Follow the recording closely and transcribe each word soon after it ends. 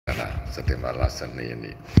September last Sunday in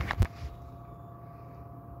the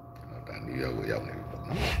New York.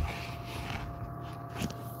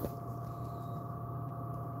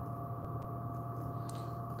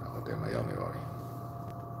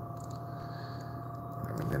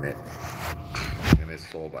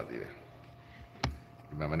 So bad.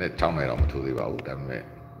 I'm going to tell me to the about them.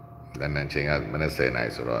 Then I change as many say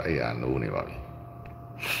nice or a no nibody.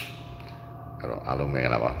 I don't make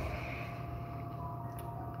about.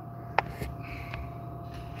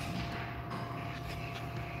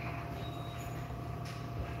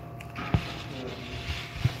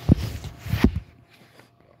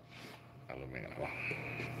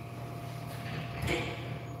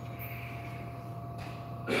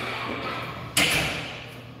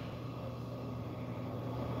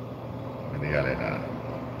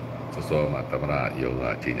 So my Tamara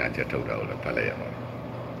yoga China Jetoda or Palea.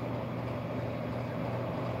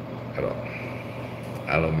 Hello.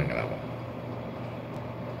 Hello, Mingala.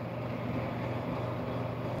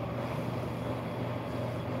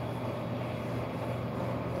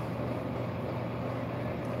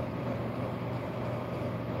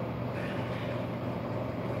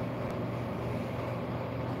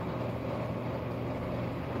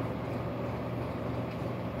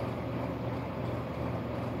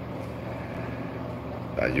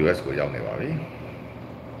 US ကိုရောက်နေပါပြီ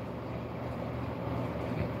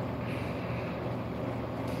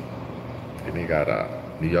ဒီနေ့ကတော့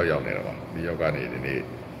နယူးယောက်ရောက်နေတာပါနယူးယောက်ကနေဒီနေ့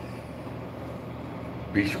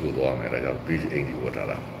beach ကိုသွားမယ်ဒါကြောင့် beach အိမ်ကြီးဝတ်ထား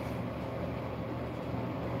တာ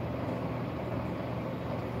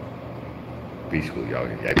beach ကိုရောက်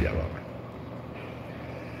ရင်ရိုက်ပြပါမယ်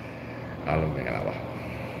အားလုံးမင်္ဂလာပါ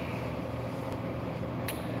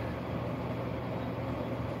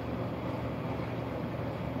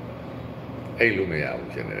အဲ့လိုမရ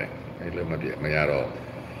ဘူးရှင်နေတယ်အဲ့လိုမပြမရတော့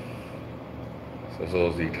စော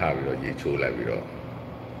စီထားပြီးတော့ရေချိုးလိုက်ပြီးတော့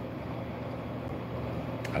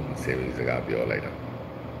အခုဆေးစကားပြောလိုက်တာ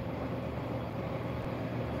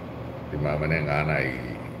ဒီမှာမနေ့9နာ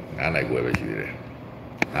ရီခွဲပဲရှိသေးတယ်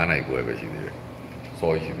9နာရီခွဲပဲရှိသေးတယ်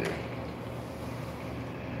စောရှိသေးတယ်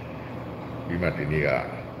ဒီမှာဒီနေ့က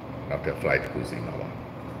နောက်ထပ် flight တစ်ခုစီမှာပါ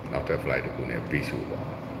နောက်ထပ် flight တစ်ခုနဲ့ beach ကိုပါ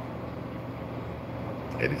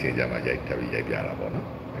အဲ့ဒီချိန်ကျမှရိုက်ပြတာပေါ့နော်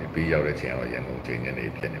ပြီးရောက်တဲ့ချိန်တော့ရန်ကုန်ချိန်ညနေ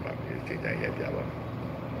ဖြစ်နေပါပြီချိန်ကျရိုက်ပြပါမ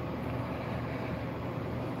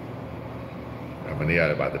ယ်မနေ့က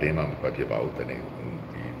လည်းဗာသတင်းမှမဖြစ်ပါဘူးတနေ့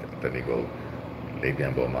ကိုလိပ်ပြ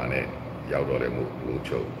န်ပေါ်မှာနဲ့ရောက်တော့လည်းလို့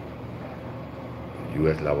ချုပ်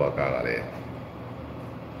US လာဝကာကလည်း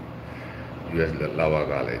US လာဝ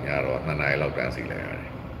ကလည်းညတော့2နာရီလောက်တန်းစီလိုက်ရတယ်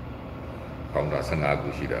ကောင်းတာ15ခု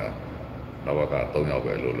ရှိတာလာဝက3ယောက်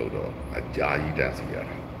ပဲလို့တော့အကြာကြီးတန်းစီရ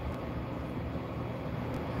တယ်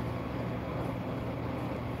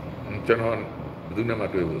ကျွန်တော်ဘယ်သူမှမ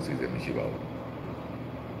တွေ့ဘူးစီစဉ်မရှိပါဘူး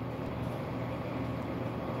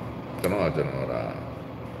ကျွန်တော်က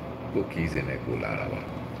ကိုခီးစင်နဲ့ကိုလာတာပါ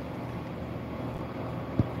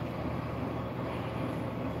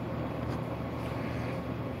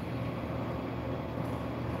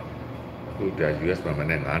ကိုတာ US မှာမ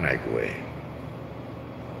နေ့9နာရီကို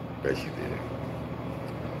ပဲရှိသေးတယ်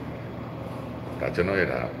ဒါကျွန်တော်ရ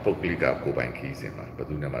တာပုတ်ကလစ်ကကိုပိုင်ခီးစင်မှာဘယ်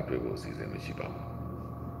သူမှမတွေ့ဘူးစီစဉ်မရှိပါဘူး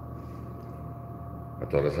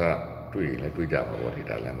တော်ရစားတွေ့ရင်လည်းတွေ့ကြမှာပေါ့ဒီ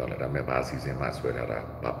တာလန်တော့လည်းဒါပေမဲ့ဘာအစီအစဉ်မှဆွဲထားတာ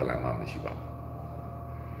ဘာပလန်မှမရှိပါ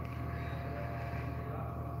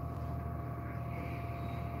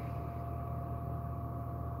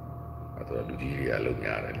ဘူးတော်လူကြီးတွေအလုံး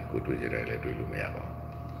များတယ်ကိုတွေ့ကြတယ်လည်းတွေ့လို့မရပါ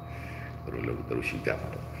ဘူးသူတို့ရှိကြမှာ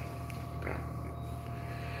တော့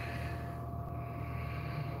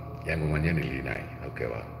ရန်ကုန်မှာညနေ4 နာရီဟုတ်ကဲ့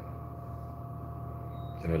ပါ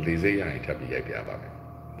ကျွန်တော်၄ စိတ်ရရင်ထပ်ပြီးရိုက်ပြပါမယ်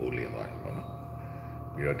မိုးလင်းသွားပြီပေါ့နော်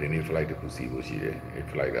ပြီးတော့ဒီနေ့ flight တစ်ခုစီးဖို့ရှိတယ်အဲ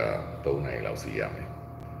flight က3 နာရီလောက်စီးရမယ်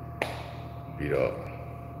ပြီးတော့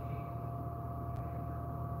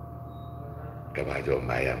ကဘာကျော်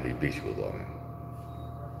Miami Beach ကိုသွားမယ်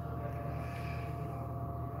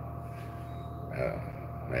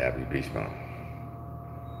Miami Beach မှာ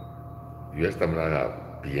US သမ္မတက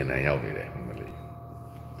BNN ရောက်နေတယ်မလေး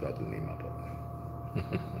သွားသူနေမှာပေါ့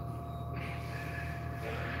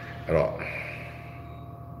အဲ့တော့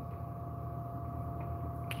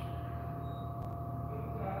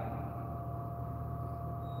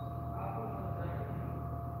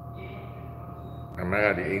အမေက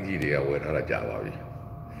ဒီအင်ဂျီတွေကဝယ်ထားတာကြာပါပြီ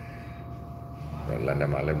လန်ဒ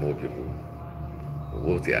န်မှာလည်းမိုးဖြစ်ဘူး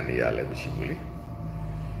ဝိုးစရာနေရာလည်းမရှိဘူးလေ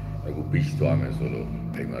အခု beach သွားမယ်ဆိုလို့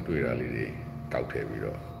အိမ်မှာတွေ့တာလေးတွေကောက်ထည့်ပြီး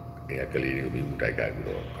တော့အိမ်ကလေးတွေကိုပြီးတိုက်ကြပြီး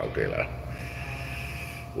တော့ကောက်ထည့်လာ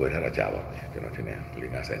ဝယ်ထားတာကြာပါပြီကျွန်တော်ထင်တယ်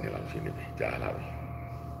50 နှစ်လောက်ရှိနေပြီကြာလာပြီ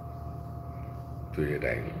တွေ့တဲ့အ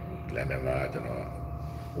တိုင်းလန်ဒန်မှာကျွန်တော်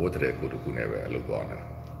ဝတ်တဲ့ကိုတခုနဲ့ပဲအလုပ်သွားနေတာ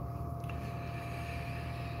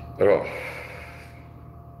အဲ့တော့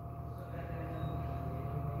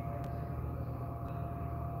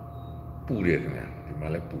ပူတယ်ခင်ဗျဒီမှာ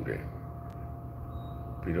လည်းပူတယ်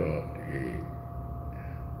ပြီးတော့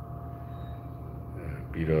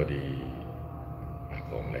ဒီဘာ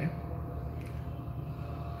ကောင်းလဲ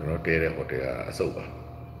ကျွန်တော်တဲတဲ့ဟိုတယ်ကအစုပ်ပါ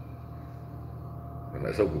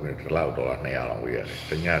အစုပ်က$200လောက်200ဝေးရတယ်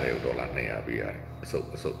တညတယ်$200ပေးရတယ်အစုပ်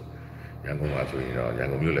ရန်ကုန်မှာဆိုရင်တော့ရန်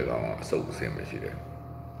ကုန်မြို့လည်းကောင်းအောင်အစုပ်အစင်ပဲရှိတယ်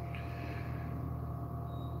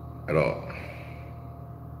အဲ့တော့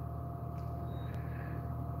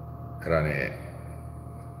အဲ့ဒါနဲ့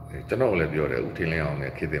ကျွန်တော်လည်းပြောတယ်ဦးထင်းလင်းအောင်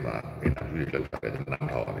နဲ့ခေတ်တင်မှာအင်တာဗျူးတွေလုပ်တာလည်းကျွန်တော်နား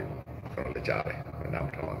ထောင်နေကျွန်တော်လည်းကြားတယ်နားမ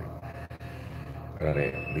ထောင်နေအဲ့ဒါနဲ့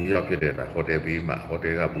နယူးယောက်ဖြစ်တဲ့ဟိုတယ်ဘေးမှာဟိုတ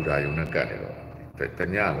ယ်ကဘူဒါယုံနဲ့ကတ်နေတော့တ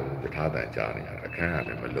ညလုံးယထာတန်ကြားနေရအခန်းကလ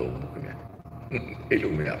ည်းမလုံးဘူးခင်ဗျအဲ့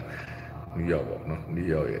လိုမရနယူးယောက်ပေါ့နော်နယူး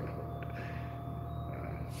ယောက်ရဲ့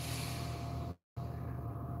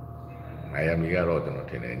မိုင်ယာမီကတော့ကျွန်တော်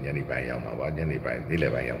ထင်တယ်ညနေပိုင်းရောက်မှာပါညနေပိုင်းနေ့လ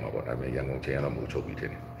ယ်ပိုင်းရောက်မှာပေါ့ဒါပေမဲ့ရန်ကုန်ချိန်ကတော့မဟုတ်ချုပ်ပြီးထ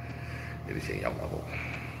င်တယ်ဒီချိန်ရောက်မှာပေါ့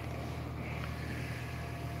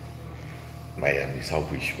မိုင်ယာမီ South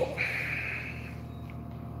Beach ပေါ့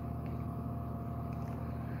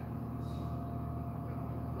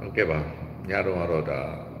โอเคပါညတော့ဒါ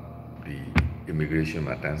ဒီ immigration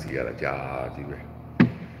မှာတန်းစီရတာကြာကြီးပဲ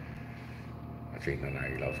အချိန်2နာ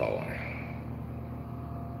ရီလောက်စောင့်ရတယ်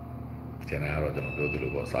ကျန်တာကတော့ကျွန်တော်ပြောသ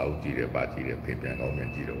လိုပေါ့စာအုပ်ကြည့်တယ်ပါကြည့်တယ်ပြင်ပြန်ကောင်းပြန်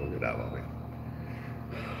ကြည့်တော့ကြတာပါပဲ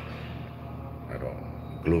အဲ့တော့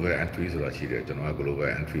global entry ဆိုတာရှိတယ်ကျွန်တော်က global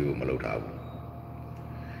entry ကိုမလုပ်ထားဘူး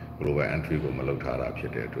global entry ကိုမလုပ်ထားတာဖြ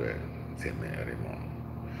စ်တဲ့အတွက်စင်မယ်ရတယ်ပေါ့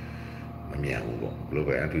မမြန်ဘူးပေါ့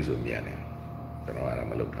global entry ဆိုမြန်တယ်ကျွန်တော်အဲ့ဒါ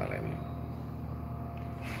မလုပ်ထားလိုက်ဘူး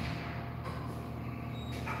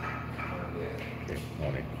ဟု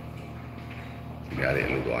တ်တယ်ဒီများတွေ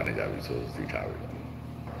လုပ်သွားနေကြပြီဆိုသိထားပြီ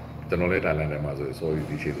ကျွန်တော်လည်းတာလန်ထဲမှာဆိုစိုးရီ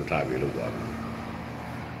ဒီချိန်ဆိုထားပြီးလုပ်သွားပြီ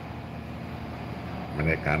မ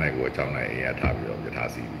နေ့ကနိုင်ကိုအကြောင်းနိုင်အိမ်ရထားပြီးတော့ယထာ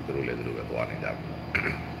စီပြီးသူတို့လည်းသူတို့ပဲသွားနေကြပြီ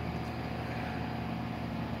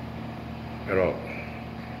အဲ့တော့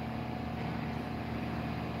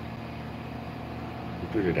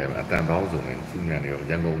တွေ့တဲ့တိုင်းမှာအတန်ပေါင်းစုံနဲ့စူးညံနေရော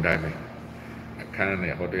ရန်ကုန်တိုင်းပဲအခန်း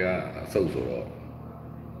နဲ့ဟိုတယ်ကအဆုပ်ဆိုတော့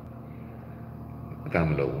အတန်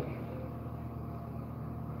မလုံး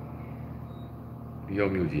ဒီရော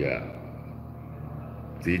က်မြို့ကြီးက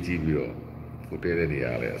ဈေးကြီးပြီးတော့ဟိုတယ်တဲ့နေ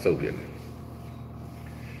ရာလည်းအဆုပ်ပြနေ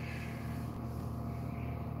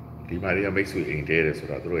ဒီမှာတွေကမိတ်ဆွေအိမ်တဲတယ်ဆို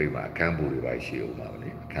တော့သူတို့အိမ်မှာအခန်းပူတွေပါရှိအောင်ပါလေ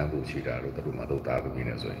အခန်းပူရှိတာတော့သူတို့မှတော့တာသမီး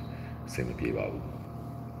နေဆိုရင်အဆင်မပြေပါဘူး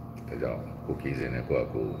ဒါကြောင့်ကိုကြီးစင်နဲ့ကို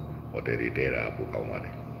ဟိုတယ်တွေတဲတာပိုကောင်းပါတ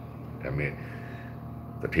ယ်ဒါပေမဲ့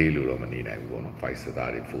တထေးလို့တော့မနေနိုင်ဘူးပေါ့နော်5 star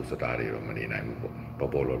တွေ4 star တွေတော့မနေနိုင်ဘူး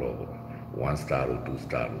ပေါ့ပေါ်လောလောပေါ့1 star လို့2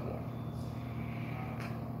 star လို့ပေါ့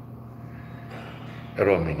အဲ့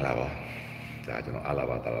တော့မင်္ဂလာပါဒါကျွန်တော်အလာ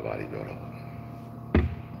ဘာတလာဘာတွေပြောတော့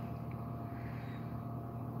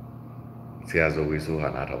ဆရာဇိုဝေဆိုးဟာ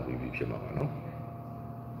နားထောင်ပြီးဖြစ်မှာပါနော်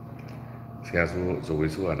ဆရာဇိုဝေ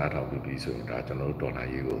ဆိုးဟာနားထောင်ပြီးဆိုရင်ဒါကျွန်တော်တို့ဒေါ်လာ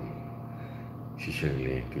ရေးကိုရှင်းရှင်း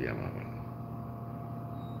လေးတွေ့ရမှာပါ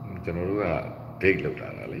ကျွန်တော်တို့က date လောက်တာ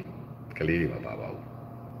လေကလေးတွေမပါပါဘူး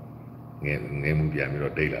ငယ်မှုပြန်ပြီး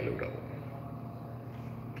တော့ date လာလောက်တာပေါ့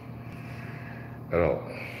အဲ့တော့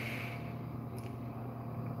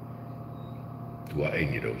သူကအိမ်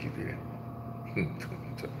နေတော့ရှိသေးတယ်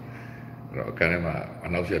အဲ့တော့အခန်းထဲမှာအ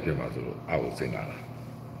နောက်ဆက်ဖြစ်မှာဆိုလို့အောက်ဆင်းလာတာ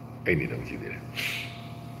အိမ်နေတော့ရှိသေးတယ်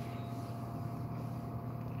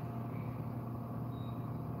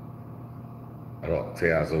အဲ့တော့ဆ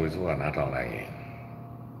ရာဆိုကနားထောင်လိုက်ရင်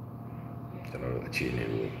ကျွန်တော်တို့အခြေအနေ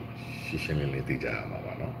ကိုရှင်းရှင်းလင်းလင်းသိကြရမှာ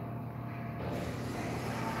ပါနော်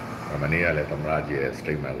မနေ့ကလည်းသမရာကြီးရဲ့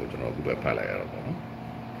statement ကိုကျွန်တော်အခုပဲဖတ်လိုက်ရတော့ပေါ့နော်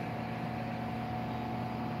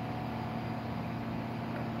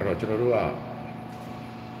အဲ့တော့ကျွန်တော်တို့က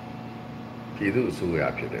ပြည်သူ့အစိုးရ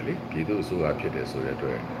ဖြစ်တယ်လေပြည်သူ့အစိုးရဖြစ်တယ်ဆိုတဲ့အတွ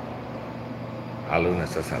က်အားလုံးနဲ့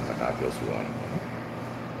ဆက်ဆံစကားပြောဆိုရတယ်ပေါ့နော်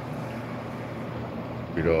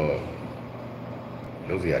ပြီးတော့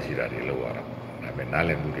လုပ်စရာရှိတာတွေလုပ်ရတာဒါပေမဲ့နား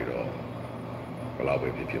လည်မှုတွေတော့ဘယ်လောက်ပဲ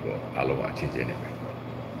ဖြစ်ပေါ့အားလုံးအချင်းချင်းနေပဲ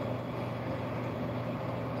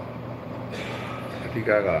အဓိက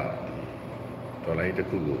ကဒေါ်လာတစ်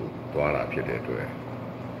ခုကိုသွားတာဖြစ်တဲ့အတွက်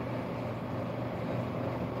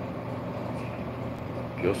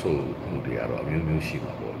ပြောဆိုမှုတွေကတော့အမျိုးမျိုးရှိ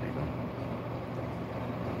မှာပေါ့လေနော်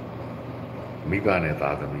မိဘနဲ့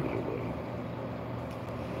သားသမီးလို့ပေါ့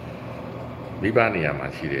မိဘနေရာမှာ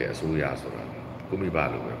ရှိတဲ့အစိုးရဆိုတာကိုမိဘ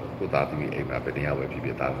လိုပဲကိုသားသမီးအိမ်မှာပဲတရားဝယ်ဖြ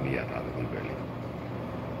စ်သားသမီးရသားသမီးပဲလေ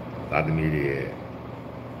သားသမီးတွေရဲ့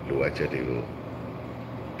လိုအပ်ချက်တွေကို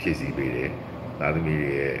ဖြစ်စီပေးတယ်သားသမီးတွေ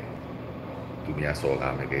ရဲ့သူများစော်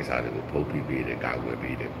ကားမဲ့ကိစ္စတွေကိုဖုတ်ပြီးပေးတယ်ကာကွယ်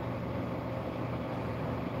ပေးတယ်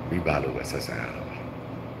မိဘလိုပဲဆက်ဆံရတာပါ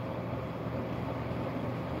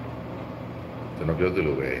ကျွန်တော်ပြောသ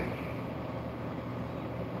လိုပဲ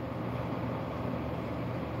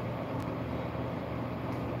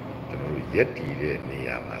ကျွန်တော်တို့ရက်တည်တဲ့နေ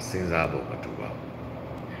ရာမှာစဉ်းစားဖို့မတူပါဘူး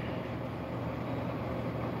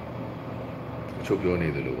ချုပ်ပြောနေ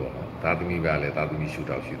သလိုပေါ့နော်သားသမီးကလည်းသားသမီးရှူ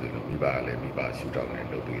တောက်ရှိသလိုမိဘကလည်းမိဘရှူတောက်နဲ့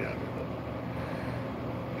လုပ်ပေးတာပဲပေါ့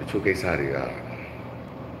တချို့ကိစ္စတွေက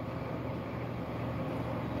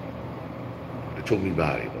တချို့မိဘ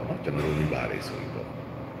တွေပေါ့နော်ကျွန်တော်တို့မိဘတွေဆိုပြီးတော့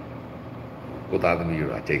ကိုသားသမီး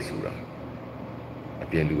တို့ကကြိတ်ဆူတာအ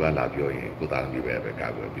ပြင်လူကလာပြောရင်ကိုသားသမီးပဲကာ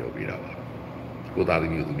ကွယ်ပြောပေးတာပါကိုသားသ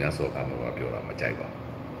မီးကိုသူများစော်ကားမှာပြောတာမကြိုက်ပါဘူး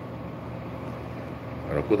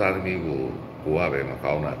အဲ့တော့ကိုသားသမီးကိုကပဲမ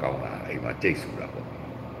ကောင်းတာအိမ်မှာကြိတ်ဆူတာပေါ့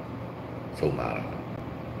ဆုံးပါတာ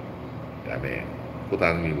ဒါပေမဲ့ကို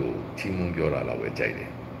သားသမီးကိုချီးမွမ်းပြောတာတော့ပဲကြိုက်တ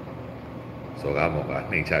ယ်စော်ကားမော်က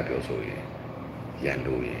နှိမ်ချပြောဆိုရင်ရန်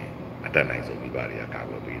လို့ရင်အတက်နိုင်ဆုံးမိဘတွေကကာ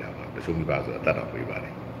ကွယ်ပေးတာပါတချို့မိဘဆိုအတက်တော့ပေးပါတ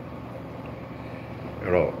ယ်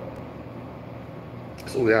အဲ့တော့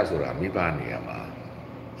ဆိုရဆိုတာမိဘနေရာမှာ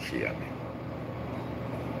ရှိရမယ်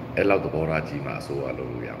အဲ့လောက်သဘောထားကြီးမှဆိုရ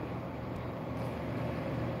လို့ရအောင်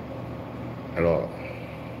အဲ့တော့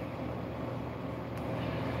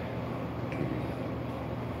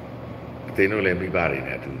အတင်းတို့လည်းမိဘတွေ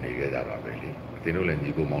နဲ့အတူနေခဲ့ကြတာပဲလေအတင်းတို့လည်းညီ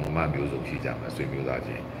ကိုမောင်နှမမျိုးစုံရှိကြမှာဆွေမျိုးသား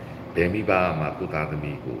ချင်းဘယ်မိဘမှကိုသားသ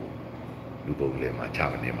မီးကိုလူပုံလေးမှာချ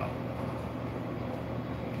မနေမှာ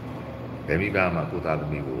ဘယ်မိဘမှကိုသားသ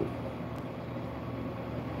မီးကို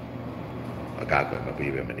အကာအကွယ်မ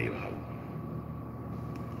ပေးပဲမနေပါဘူး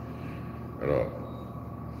အဲ့တော့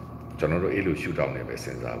ကျွန်တော်တို့အဲ့လိုရှူတောင်းနေပဲစ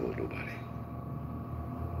ဉ်းစားဖို့လိုပါတယ်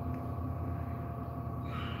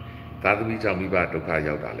သားသမီးကြောင့်မိဘဒုက္ခ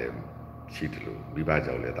ရောက်တာလည်းရှိတယ်လို့မိဘ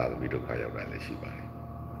ကြောင့်လည်းသားသမီးဒုက္ခရောက်တာလည်းရှိပါတယ်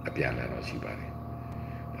အပြန်အလှန်တော့ရှိပါတယ်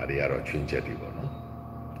ဒါတွေကတော့ချွင်းချက်တွေပေါ့နော်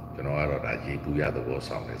ကျွန်တော်ကတော့ဒါရေပူရသဘော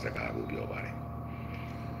ဆောင်တဲ့စကားကိုပြောပါတယ်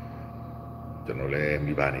ကျွန်တော်လည်း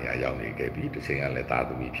မိဘနေရာရောက်နေခဲ့ပြီးတစ်ချိန်ကလည်းသားသ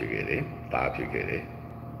မီးဖြစ်ခဲ့တယ်သားဖြစ်ခဲ့တယ်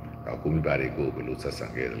အခုမိဘတွေကိုဘယ်လိုဆက်ဆံ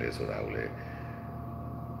ခဲ့တယ်လဲဆိုတာကိုလည်း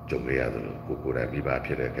ကြုံရရသလိုကိုယ်တိုင်မိဘဖြ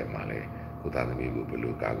စ်တဲ့အခါမှာလည်းကိုသားသမီးကိုဘယ်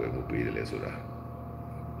လိုကာကွယ်မှုပေးတယ်လဲဆိုတာ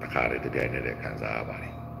တစ်ခါတည်းတပြိုင်နက်တည်းခံစားရပါတ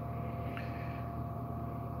ယ်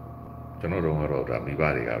ကျွန်တော်တို့ကတော့ဒါမိဘ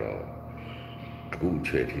တွေကတော့အခုအ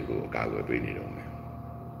ချိန်ထိကိုကာကွယ်ပေးနေတော့မယ်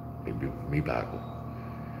မိဘကို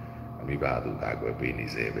မိဘသူကာကွယ်ပေးနေ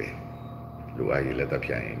စေပဲလူအရေးလက်သက်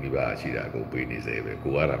ဖြတ်ရင်မိဘရှိတာကိုပေးနေစေပဲ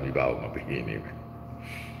ကိုကတော့မိဘကိုမပေးနေပဲ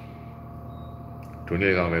သူနေ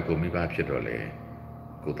ကောင်ပဲကိုမိဘဖြစ်တော့လေ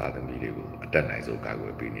ကိုသားသမီးတွေကိုအတက်နိုင်ဆုံးကာကွ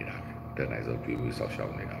ယ်ပေးနေတာပဲအတက်နိုင်ဆုံးကြွေးပြီးဆောက်ရှော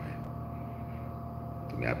က်နေတာပဲ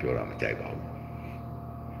သူများပြောတာမကြိုက်ပါဘူး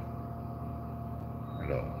အဲ့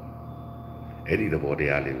တော့အဲ့ဒီသဘောတ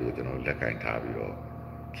ရားလေးကိုကျွန်တော်လက်ကင်ထားပြီးတော့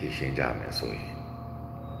ဖြည့်ရှင်းကြမယ်ဆိုရင်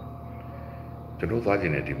ကျွန်တော်သွားခြ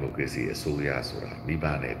င်းတဲ့ဒီမိုကရေစီအစိုးရဆိုတာမိဘ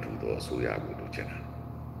နဲ့တူသောအစိုးရကိုလုပ်ချင်တာ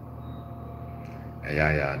အရာ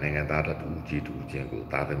ရာနိုင်ငံသားတူကြီးတူချင်းကို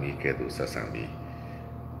သားသမီးကဲ့သို့ဆက်ဆံပြီး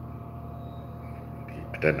ဒီ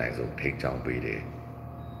အတက်နိုင်ဆုံးထိန်းချောင်းပေးတဲ့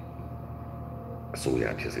အစိုးရ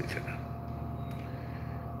ဖြစ်စေချင်တာ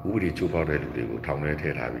ဥပဒေချိုးဖောက်တဲ့လူတွေကိုထောင်ထဲထ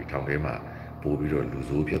ည့်ထားပြီးထောင်ထဲမှာပို့ပြီးတော့လူ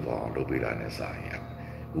ဆိုးဖြစ်သွားအောင်လုပ်ပေးတာနဲ့စာရင်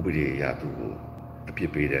ဥပဒေအရသူ့ကိုအပြ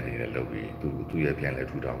စ်ပေးတဲ့အနေနဲ့လုပ်ပြီးသူ့ရဲ့ပြန်လဲ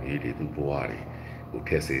ထူထောင်ရေးတွေသူ့ဘဝတွေကိုထ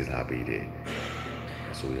ည့်စေစားပေးတဲ့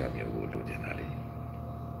အစိုးရမျိုးကိုလိုချင်တာလေ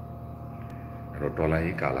အဲ့တော့ဒေါ်လာ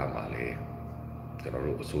ရေးကာလမှာလေကျွန်တော်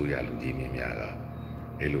တို့အစိုးရလူကြီးမင်းများက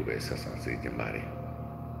အဲ့လိုပဲဆက်ဆံစေချင်ပါတယ်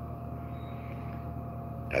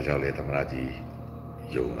ဒါကြောင့်လေသမ္မတကြီး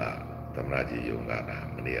ယုံကဒါ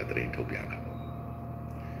မနေ့ကသတင်းထုတ်ပြန်တာပေါ့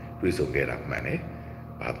တွေ့ဆုံခဲ့တာမှန်တယ်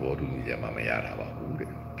ဘာတော်တူညီချက်မှမရတာပါဘူးတဲ့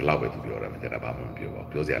ဒီလောက်ပဲသူပြောတာမကျတာဘာမှမပြောပါ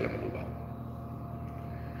ဘူးပြောစရာလည်းမလိုပါဘူး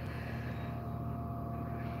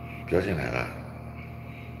ပြောချင်တာက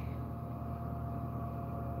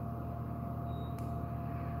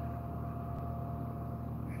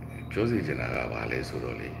ပြောစီချင်တာကဘာလဲဆို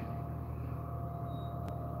တော့လေ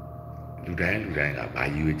လူတိုင်းကဘာ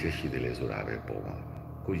ရည်ရွယ်ချက်ရှိတယ်လဲဆိုတာပဲပေါ့ပါ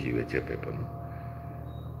ကိုရည်ရွယ်ချက်ပဲပေါ့နော်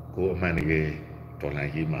ကိုအမှန်တကယ်ဒေါ်လာ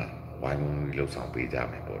ကြီးမှာဝိုင်းဝန်းလှုပ်ဆောင်ပေးကြ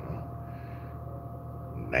မယ်ပေါ့နော်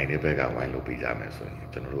နိုင်တဲ့ဘက်ကဝိုင်းလုပ်ပေးကြမယ်ဆိုရင်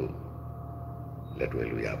ကျွန်တော်တို့လက်တွဲ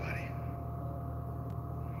လို့ရပါတယ်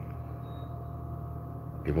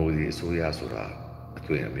ဒီမိုကရေစီအစိုးရဆိုတာအ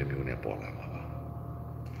သွင်အမျိုးမျိုးနဲ့ပေါ်လာမှာပါ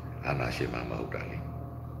အာဏာရှင်မှမဟုတ်တာလေ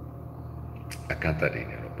အကန့်အသတ်တွေ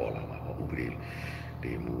နဲ့တော့ပေါ်လာမှာပေါ့ဥပဒေ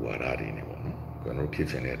ဒီမူဝါဒတွေနဲ့ပေါ့နော်ကျွန်တော်တို့ဖြစ်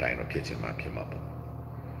ချင်တဲ့အတိုင်းတော့ဖြစ်ချင်မှဖြစ်မှာပေါ့ဒါ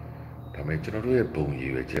ပေမဲ့ကျွန်တော်တို့ရဲ့ဘုံရ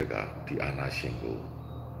ည်ရွယ်ချက်ကဒီအာဏာရှင်ကို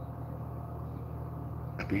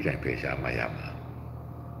ပြီးတိုင်းဖယ်ရှားမှရမှာ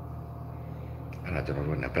အဲ့ဒါကျွန်တော်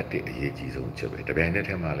တို့နံပါတ်1အရေးကြီးဆုံးချက်ပဲတပြိုင်တည်း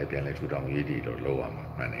ထဲမှာလည်းပြန်လဲထူထောင်ရေးတည်တော့လုပ်ရမှာ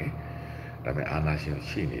မှန်တယ်ဒါပေမဲ့အာဏာရှင်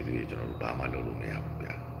ရှိနေသေးတယ်ကျွန်တော်တို့ဘာမှလုပ်လို့မရဘူး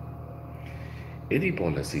ဗျာအဲ့ဒီ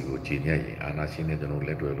policy ကိုကျင့်ရရင်အာဏာရှင်နဲ့ကျွန်တော်လ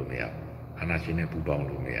က်တွဲလို့မရဘူးအာဏာရှင်နဲ့ပူးပေါင်း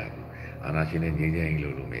လို့မရဘူးအာဏာရှင်နဲ့ငြိမ်းချမ်းရေးလု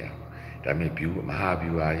ပ်လို့မရဘူးဒါပေမဲ့မဟာ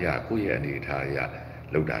ဗျူဟာရကိုယ့်ရဲ့အနေအထားအရ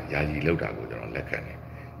လောက်တာယာယီလောက်တာကိုကျွန်တော်လက်ခံတယ်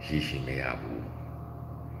ရှိရှိမရဘူး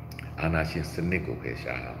အာဏာရှင်စနစ်ကိုဖယ်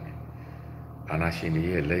ရှားရမယ်အာဏာရှင်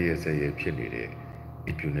ရဲ့လက်ရစက်ရဖြစ်နေတဲ့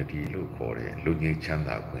impunity လို့ခေါ်တဲ့လူငယ်ချမ်း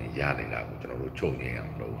သာခွင့်ရနေတာကိုကျွန်တော်တို့ချုပ်ငြိမ်းအော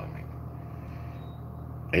င်လုပ်ရမယ်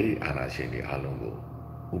အဲ့ဒီအာဏာရှင်တွေအားလုံးကို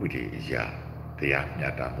ဥပဒေအရတရားမျှ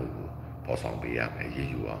တမှုကိုပေါ်ဆောင်ပေးရမယ်ရည်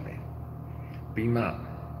ယူရမယ်ပြီးမှ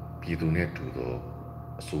ပြည်သူနဲ့တူသော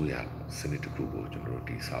အစိုးရစနစ်တစ်ခုကိုကျွန်တော်တို့တ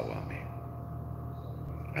ည်ဆောက်ရမယ်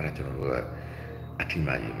အဲ့ဒါကျွန်တော်တို့ကအထီး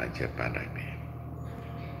မှရေးမှချက်ပန်းနိုင်မယ်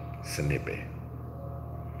စနစ်ပဲ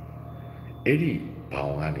အဲ့ဒီဘော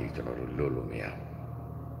င်ကနေကျွန်တော်တို့လွတ်လို့မရဘူး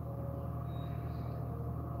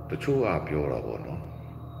တချို့ကပြောတော့ဗောနော်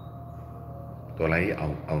တော်လိုင်း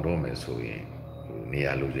အောင်တော့မယ်ဆိုရင်နေ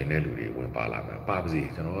ရာလိုချင်တဲ့လူတွေဝင်ပါလာမယ်ပါပါစီ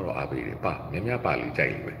ကျွန်တော်ကတော့အားပေးတယ်ပါများများပါလိကြို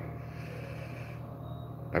က်လို့ပဲ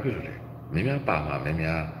ဘာဖြစ်လို့လဲများများပါမှာများ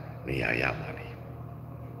များနေရာရမှာလေ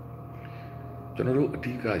ကျွန်တော်တို့အ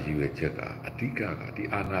ဓိကရည်ရွယ်ချက်ကအဓိကကဒီ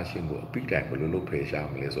အာဏာရှင်ကိုအပိတိုင်ဘယ်လိုလုပ်ဖယ်ရှား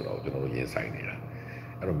မလဲဆိုတော့ကျွန်တော်တို့ရင်ဆိုင်နေတာ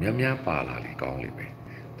အဲ့တော့များများပါလာလေကောင်းလိမ့်မယ်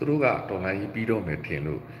သူတို့ကတော်လိုင်းပြီးတော့မယ်ထင်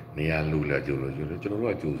လို့နေရာလူလာကြလို့ကျွန်တော်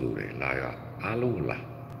တို့ကကြိုးစိုးတယ်လာရအားလုံးလာ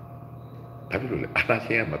ဒါဖြစ်လို့လေအာဏာ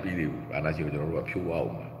ရှင်ကမပြီးသေးဘူးအာဏာရှင်ကိုကျွန်တော်တို့ကဖြိုးအော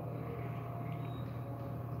င်ပါ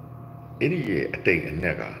အဲ့ဒီရဲ့အတိတ်အန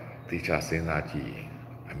က်ကတေချာစဉ်းစားကြည့်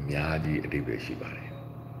အများကြီးအတိတ်ပဲရှိပါတယ်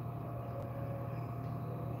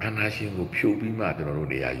အာဏာရှင်ကိုဖြိုးပြီးမှကျွန်တော်တို့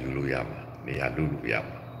နေရာယူလို့ရမှာနေရာလူလို့ရ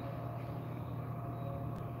မှာ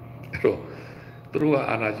အဲ့တော့သူတို့က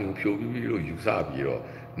အာဏာရှင်ကိုဖြိုးပြီးလို့ယူဆပြီးတော့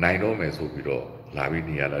နိုင်တော့မယ်ဆိုပြီးတော့လာပြီး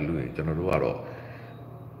နေရာလာလူရင်ကျွန်တော်တို့ကတော့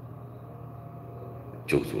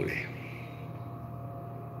ကြိုးစိုးတယ်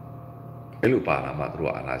အဲ့လိုပါလာမှသူ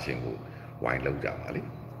တို့အာဏာရှင်ကိုဝိုင်းလောက်ကြပါလေ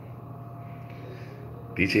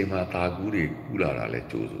ဒီချိန်မှာတာကူးတွေကူးလာတာလဲ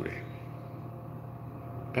ကြိုးစိုးတယ်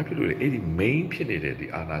ဘာဖြစ်လို့လဲအဲ့ဒီ main ဖြစ်နေတဲ့ဒီ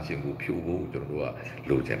အာဏာရှင်ကိုဖြိုးဖို့ကျွန်တော်တို့က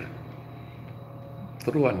လိုချင်တာသူ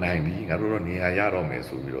တို့ကနိုင်ပြီးငါတို့တော့နေရာရတော့မယ်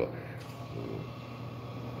ဆိုပြီးတော့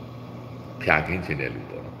ဖြာခင်းချင်တဲ့လူ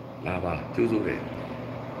ပေါ့နော်လာပါကြိုးစိုးတယ်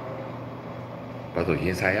ဘာလို့ရ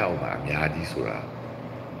င်ဆိုင်ရအောင်မှာအများကြီးဆိုတာ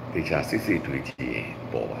တေချာစစ်စစ်တွေးကြည့်ရင်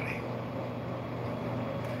ပေါ်ပါလေ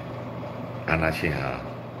အာဏာရှင်ဟာ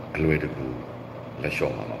အလွယ်တကူလက်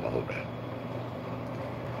လျှော့မှာမဟုတ်တာ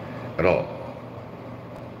အဲ့တော့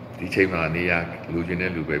ဒီချိန်မှာနေရာလူချင်း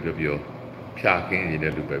တဲ့လူပဲပြောပြောဖြာခင်းနေ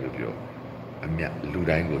တဲ့လူပဲပြောပြောအမြတ်လူ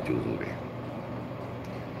တိုင်းကိုကြိုးစိုးတယ်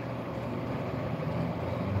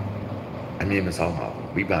အမြင်မဆောင်ပါ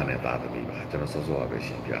ဘူးမိဘနဲ့သားသမီးပါကျွန်တော်စောစောကပဲ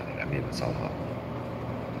ရှင်းပြတယ်အမြင်မဆောင်ပါဘူး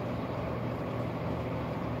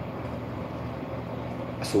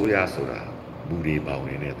အစိုးရဆိုတာမူတွေပေါင်း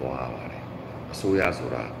နေသွားရပါတယ်အစိုးရဆို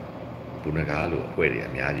တာဘုနကားလိုအဖွဲ့တွေအ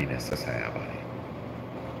များကြီးနဲ့ဆက်ဆံရပါတယ်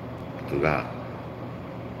သူက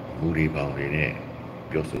မူတွေပေါင်းနေနဲ့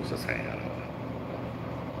ပြောဆိုဆက်ဆံရတာပါ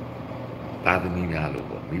သားသမီးများလို့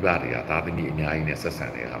ပေါ့မိဘတွေကသားသမီးအများကြီးနဲ့ဆက်ဆံ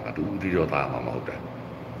နေတာပါတူဦးတီတော့သားမှမဟုတ်တာ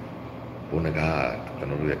ဘုနကားကျွန်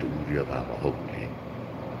တော်တို့ရဲ့တူဦးတီတော့သားမဟုတ်ဘူးလေ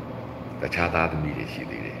တခြားသားသမီးတွေရှိ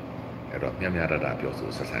သေးတယ်အဲ့တော့မြတ်မြတ်တတာပြောဆို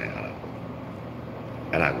ဆက်ဆံရတာပေါ့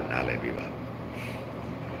အဲ့ဒါကိုနားလည်ပေးပါ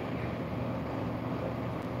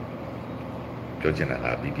ပြောချင်တာက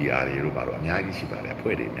BPR တွေတို့ပါတော့အများကြီးရှိပါတယ်အ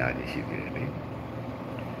ဖွဲ့တွေအများကြီးရှိသေးတယ်လေ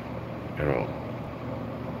အဲ့တော့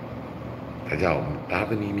ဒါကြောင့်သား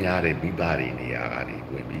သမီးများတဲ့မိဘတွေနေရာကနေ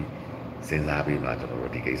ဝင်ပြီးစဉ်းစားပြီးမှကျွန်တော်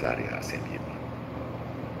တို့ဒီကိစ္စတွေဟာအဆင်ပြေပါ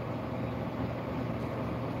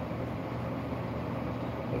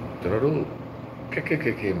ကျွန်တော်တို့ခက်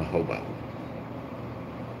ခဲမဟုတ်ပါဘူး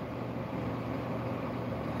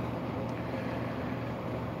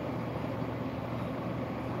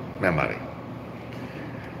မှန်ပါတယ်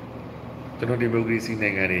ကျွန်တော်ဒီမိုကရေစီ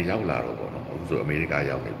နိုင်ငံတွေရောက်လာတော့ပေါ့နော်အခုဆိုအမေရိက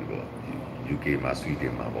ရောက်နေပြီပေါ့ UK မှာဆွီဒ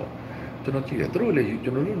င်မှာပေါ့ကျွန်တော်ကြည့်တယ်သူတို့လည်းကျွ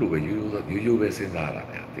န်တော်တို့လိုပဲရိုးပဲစဉ်းစားတာ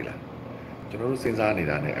များသိလားကျွန်တော်တို့စဉ်းစားနေ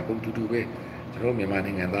တာ ਨੇ အကုန်တူတူပဲကျွန်တော်မြန်မာ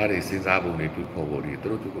နိုင်ငံသားတွေစဉ်းစားပုံတွေတွေ့ခေါ်ပုံတွေသူ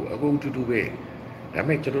တို့အကုန်တူတူပဲဒါပေ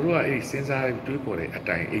မဲ့ကျွန်တော်တို့ကအဲ့စဉ်းစားတွေးခေါ်တဲ့အ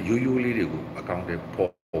တိုင်းအဲ့ရိုးလေးတွေကိုအကောင့်တွေ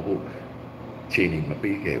ပေါ်ဖို့ခြေနေမ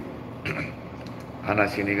ပေးခဲ့ဘူးအာဏာ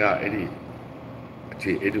ရှင်တွေကအဲ့ဒီအ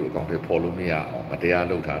ခြေအဲ့ဒီအကောင့်တွေပေါ်လို့မရအောင်မတရား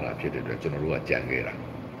လုပ်ထားတာဖြစ်တဲ့အတွက်ကျွန်တော်တို့ကကြံခဲ့တာ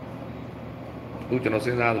အခုကျွန်တော်စ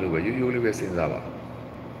ဉ်းစားလို့ပဲရိုးလေးပဲစဉ်းစားပါ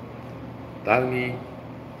သားသမီး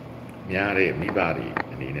များတဲ့မိဘတွေ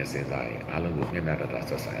အနေနဲ့စဉ်းစားရင်အားလုံးကိုမျက်နှာတတာ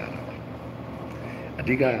ဆက်ဆံရတာပါ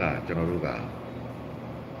Adiga, Generuga,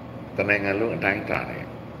 the Nangaloo and Dine Tani,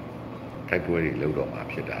 Taipuri, Ludo,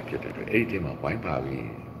 Mapita, 18 of Wine Pavi,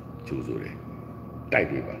 Chuzuri,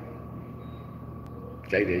 Taipiba.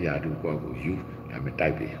 Jade Yadu go you, I'm a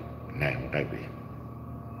Taipi, Nang Taipi.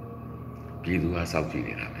 Pidu has out in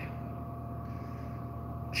Ame.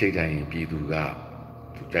 Shaydan Piduga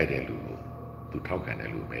to Jade Lugo, to talk and a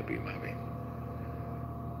lu maybe Mame.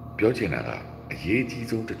 Piojinaga, a ye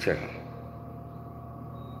zone to check her.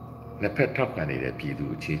 The pet top and a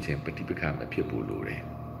Pidu change and petit become a people lure.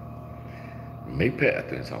 May pet at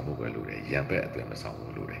them some lure, young pet at them some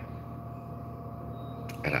lure.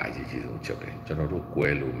 And I did you children, General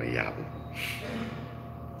Guelo Mayabu.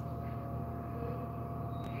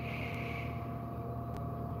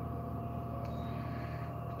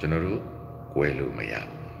 General Guelo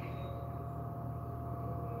Mayabu.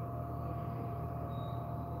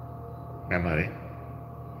 Namare,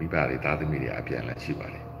 we body the media appear and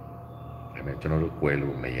Shibari. I mean, General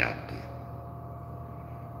Guelo Mayabu.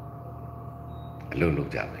 A little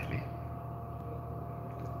look down, really.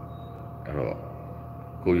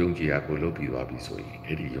 Go Yongi, I go low you up so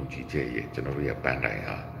Eddie Yongi J, General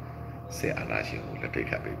Bandai, say Anashi will take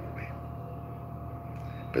happy away.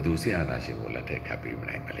 But do say Anashi will take happy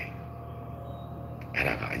Malay. And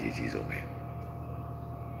I got Yiji's away.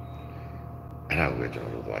 And I will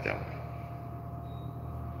General Wajam.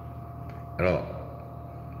 No.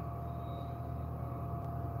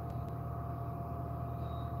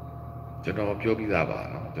 General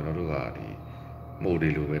Piobizaba, no, General Gadi.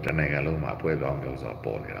 Modilu with an Agaloma, Pueblo Mills are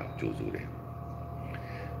born in Juzuri.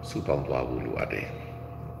 Supangwabulu Ade.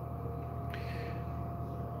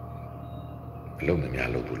 Lumia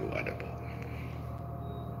Lobulu Adabo.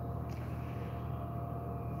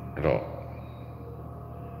 Ro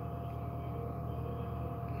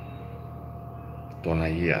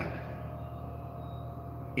Donaya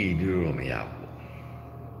Iduromia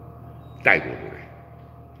Daibu.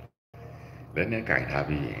 Then a kind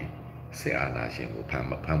happy. Say Anashin will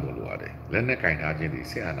Pamuluade. Let the kind agent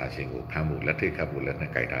say Anashin will Pamu, let take up, let the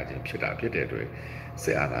kind agent put up your dead.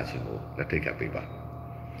 Say Anashin will let take up paper.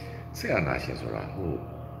 Say Anashin's around who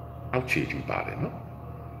out cheating body, no?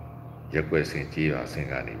 Your question, Gia, sing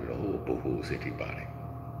any with a whole city body.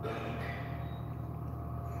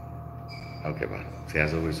 Okay, but say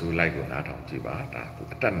as always, who like not on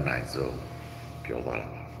Jibata, a ton nice so pure.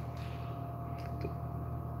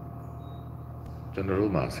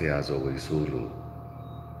 General say as always solo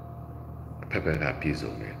pepper piece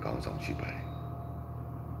on it comes on Shibai.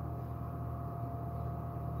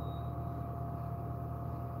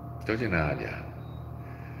 Dojinadia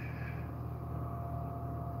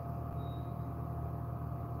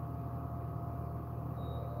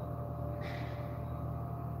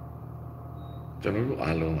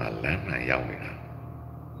General alone a lamb and yawmina.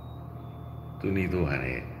 Do need to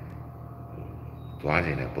honey.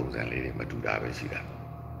 Watching a boat and lady Matuda Veshida.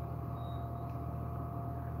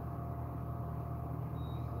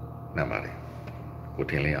 Namari,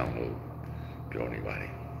 Cotelli Amlo, Johnny Bari.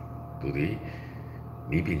 To the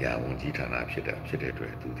Nipina won't eat an upset to the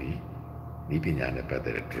Nipina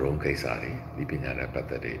the drone Kaisari,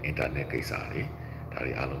 Nipina the internet Kaisari,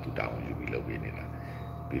 Tari Alon to down you will win in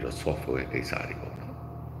a bit of software Kaisari.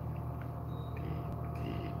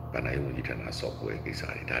 The Panayunitana software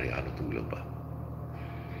Kaisari, Tari Alon to Loba.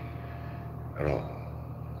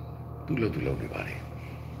 Do love body.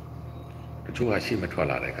 The two are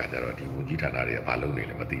Shimatwala like Kajarati, Mujitana,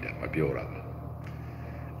 Balone, Matida, Mabiora.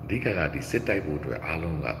 Dika the set type would were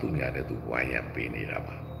along Latunia to Wayam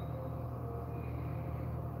Peniraba.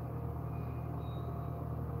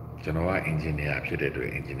 Genoa engineer appeared to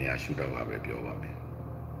engineer should have a Biova.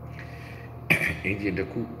 Engine the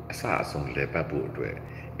cook sass on the papo to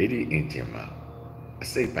Eddie engine, a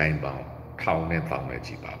safe pine bound, town and found a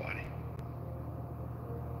cheap body.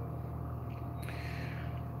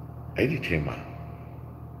 Eddie Tema,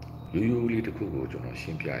 you lead the Kugo to no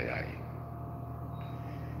Shimpiai.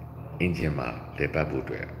 Injima, the babu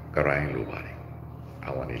to Garain Lubari.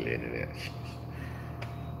 I want to learn it.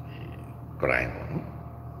 Grind on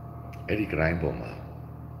Eddie Grind Bomber,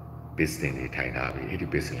 Bisney Tainabi, Eddie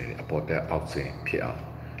Bisney, about the outside Pia,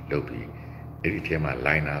 Lopi, Eddie Tema,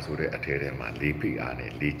 Linas with the Aterema, Lipi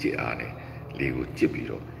Ane, Lichi Ane, Ligo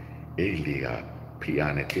Chipiro, Eddie Liga,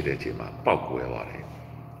 Piane Tidechima, Pogware.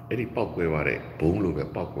 Eddie Pogware, Bulu,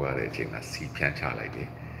 Pogware, China, sea Piancha like it.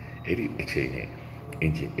 Eddie Echene,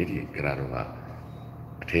 Eddie Granuma,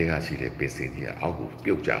 Tega City, Bisney, Agu,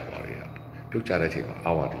 Pukja warrior. Pukja,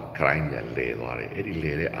 our crying lay warrior, Eddie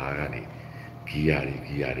Lady Agani,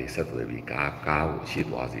 Giari, Saturday, Cow, she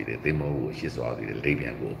was it, the demo, she was it,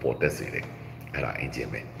 Libyan go, Portessi, အဲ့ဒါ engine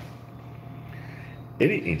ပဲအဲ့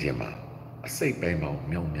ဒီ engine မှာအစိတ်ပိုင်းပေါင်း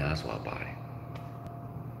မြောက်များစွာပါတယ်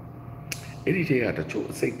အဲ့ဒီထဲကတချို့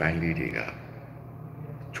အစိတ်ပိုင်းလေးတွေက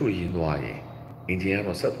ချို့ရင်းသွားရင် engine က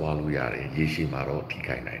တော့ဆက်သွားလို့ရတယ်ရေရှည်မှာတော့ထိ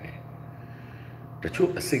ခိုက်နိုင်တယ်တချို့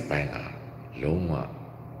အစိတ်ပိုင်းကလုံးဝ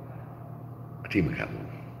အထိမခံဘူး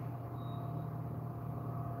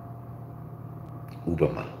ဥပ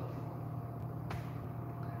မာ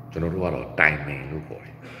ကျွန်တော်တို့ကတော့ timing လို့ခေါ်တ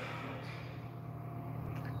ယ်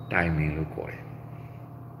timing လို့ခေါ်တယ်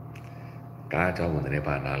ကားအကြောင်းကိုလည်း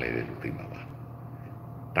ပါနားလေတယ်လို့သိမှာပါ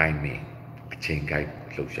timing အချိန်ကိုက်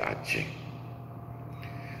လှုပ်ရှားခြင်း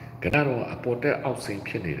ကတော့အပေါ်တက်အောက်ဆင်း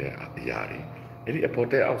ဖြစ်နေတဲ့အရာတွေအဲ့ဒီအပေါ်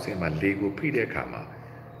တက်အောက်ဆင်းမှာလေကိုဖိတဲ့အခါမှာ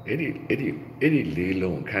အဲ့ဒီလေး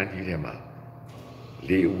လုံးအခန်းကြီးထဲမှာ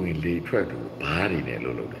လေဝင်လေထွက်သူဘားတွေနဲ့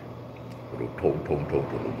လို့လုပ်တယ်သူတို့ထုံ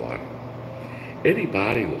လို့သွားတယ်အဲ့ဒီ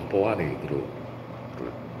ဘားတွေကိုအပေါ်ကနေသူတို့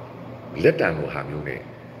လက်တံလိုဟာမျိုးနဲ့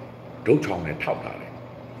ဒုတ်ချောင်းနဲ့ထောက်ထားတယ်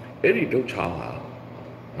အဲ့ဒီဒုတ်ချောင်းဟာ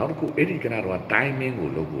နောက်တစ်ခုအဲ့ဒီကတော့ timing ကို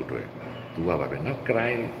လုပ်ဖို့အတွက်သူကပါပဲနောက်ကရို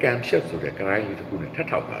င်းကံဖြတ်ဆိုတဲ့ကရိုင်းလေးတစ်ခုနဲ့ထပ်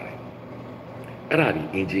ထောက်ပါတယ်အဲ့ဒါဒီ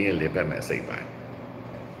engine ရဲ့လေပတ်မဲ့အစိတ်ပိုင်း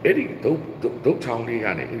အဲ့ဒီဒုတ်ချောင်းလေးက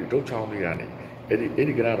နေအဲ့ဒီဒုတ်ချောင်းလေးကနေအဲ့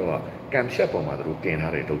ဒီကတော့ကံဖြတ်ပေါ်မှာသူတို့တင်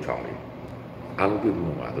ထားတဲ့ဒုတ်ချောင်းလေးအားလုံးပြုတ်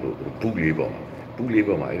လို့မှာသူတို့ဘူးလေးပေါ်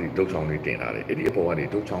မှာအဲ့ဒီဒုတ်ချောင်းလေးတင်ထားတယ်အဲ့ဒီအပေါ်ကနေ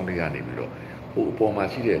ဒုတ်ချောင်းလေးကနေပြီးတော့ဟိုအပေါ်မှာ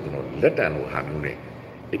ရှိတဲ့ကျွန်တော်လက်တံလိုဟာမျိုးနဲ့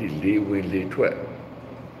အဲ့ဒီလေဝင်လေထွက်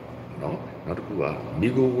နော်နောက်တစ်ခုကမိ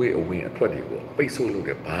โกဝေးအဝင်အထွက်တွေကိုပိတ်ဆို့လုပ်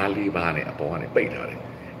တဲ့ဘားလေးပါးနဲ့အပေါ်ကနေပိတ်ထားတယ်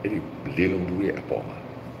အဲ့ဒီလေလုံးဘူးရဲ့အပေါ်မှာ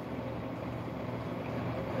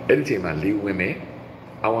အဲ့ဒီချိန်မှာလေဝင်မယ်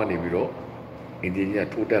အောက်ကနေပြီးတော့အင်ဂျင်ကြီးက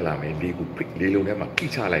ထိုးတက်လာမယ်လေကိုလေလုံးထဲမှာဖိ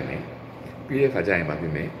ချလိုက်မယ်ပြီးတဲ့အခါကျရင်မဖြ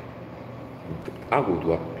စ်မယ်အောက်ကိုသူ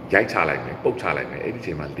ကရိုက်ချလိုက်မယ်ပုတ်ချလိုက်မယ်အဲ့ဒီ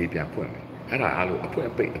ချိန်မှာလေပြန်ဖွင့်မယ်အဲ့ဒါအားလို့အဖွင့်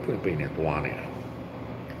ပိတ်နဲ့သွားနေတာ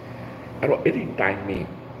အဲ့တော့အဲ့ဒီ timing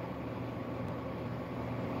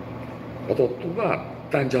တော့သူက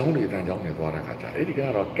တန်ချောင်းတွေသွားတဲ့ခါကျအဲ့ဒီက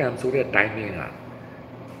တော့ကံဆိုတဲ့ timing ဟာ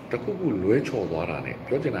တခုခုလွဲချော်သွားတာ ਨੇ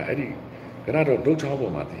ပြောချင်တာအဲ့ဒီကတော့ဒုတ်ချောင်း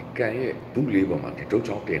ပေါ်မှာဒီကံရဲ့ဘူးလေးပေါ်မှာဒီဒုတ်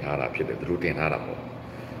ချောင်းတင်ထားတာဖြစ်တယ်သူတို့တင်ထားတာပေါ့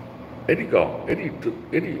အဲ့ဒီ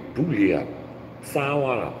ဘူးလေးကစား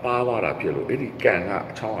သွားတာပါသွားတာဖြစ်လို့အဲ့ဒီကံက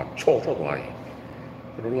အချောင်းကချော်ထွက်သွားရင်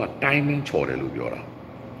ကျွန်တော်တို့က timing ချော်တယ်လို့ပြောတာ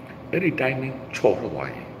အဲ့ဒီ timing ချော်ထွက်သွား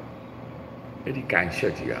ရင်အဲ့ဒီကံရှ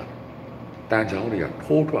က်ကြီးကတန်ချောင်းတွေက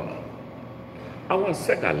ထိုးထွက်မှာအောက်ကဆ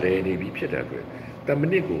က်ကလဲနေပြီဖြစ်တဲ့အတွက်တမိ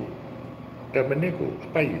နစ်ကိုအ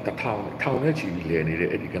ပိုက်ထောင်နဲ့ချီပြီးလဲနေတဲ့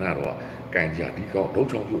အဲ့ဒီကနတော့ကန်ကြီးဒီကောင်ဒုတ်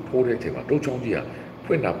ချောင်းကိုထိုးတဲ့အချိန်မှာဒုတ်ချောင်းကြီးက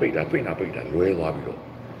ဖွင့်တာပိတ်တာလွဲသွားပြီးတော့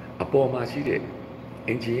အပေါ်မှာရှိတဲ့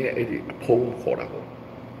အင်ဂျင်ရဲ့အဲ့ဒီအဖုံးခေါ်တာပေါ့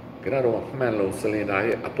ကနတော့မှန်လုံးစလင်ဒါ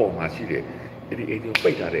ရဲ့အပေါ်မှာရှိတဲ့အဲ့ဒီအင်ဂျင်ပိ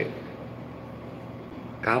တ်ထားတဲ့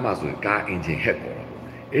ကားမှာဆိုရင်ကားအင်ဂျင်ဟက်ခေါ်တာ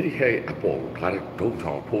အဲ့ဒီဟက်အပေါ်ကိုထားတဲ့ဒုတ်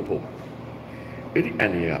ချောင်းထိုးအဲ့ဒီအ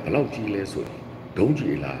န်ဒီကဘယ်လောက်ကြီးလဲဆိုရင်ဒုံး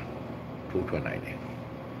ကြီးလားထိုးထွက်နိုင်တယ်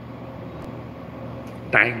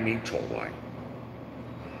timing ချော်သွား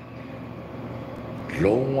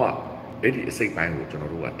လုံးဝအဲ့ဒီအစိတ်ပိုင်းကိုကျွန်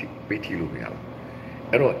တော်တို့ကပိတ်ထိလို့မရဘူး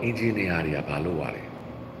အဲ့တော့ engineer တွေကဘာလုပ်ရလဲ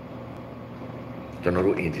ကျွန်တော်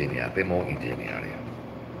တို့ engineer သင်္ဘော engineer တွေ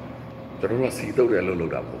ကျွန်တော်တို့ကစီတုပ်တဲ့အလုပ်လု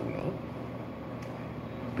ပ်တာမဟုတ်ဘူးနော်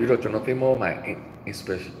ပြီးတော့ကျွန်တော်သင်္ဘောမှာ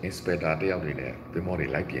inspector တယောက်နေနဲ့သင်္ဘောတွေ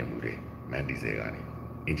လိုက်ပြင်မှုတွေမန်ဒီဇယ်ကနေ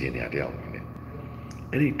engineer တယောက်နေနဲ့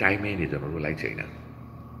အဲ့ဒီ timing တွေကျွန်တော်တို့လိုက်ချိန်တာ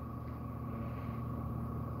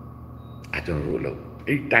ကျွန်တော်တို့လို့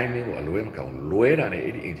အဲ့ဒီ timing ကိုအလွဲမကောင်းလွဲတာနဲ့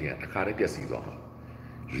အဲ့ဒီ engine ကတစ်ခါတည်းပြည့်စည်သွားမှာ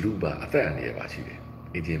လူပါအသက်အန္တရာယ်ပါရှိတယ်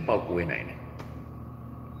engine ပေါက်ကွဲနိုင်တယ်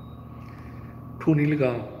ထိုနည်း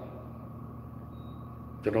၎င်း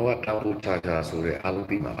ကျွန်တော်ကတာဘူချာချာဆိုတဲ့အားလုံး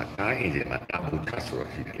သိမှာပါကား engine မှာတာဘူချာဆိုတာ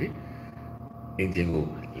ရှိတယ်လေ engine ကို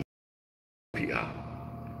ဖိအား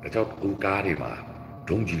ဒါကြောင့်ဦးကားတွေမှာ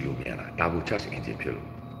ဒုံးကြီးလိုမြန်တာတာဘူချာ engine ဖြစ်လို့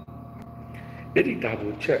အဲ့ဒီတာဘူ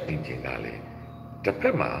ချာ engine ကလည်းတစ်ဖ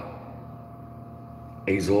က်မှာ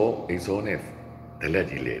အိဇောနဲ့ဒလက်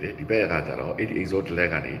ကြီးလေတယ်ဒီဘက်ကကျတော့အဲ့ဒီအိဇောဒလက်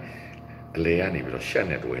ကနေအလဲကနေပြီးတော့ရှက်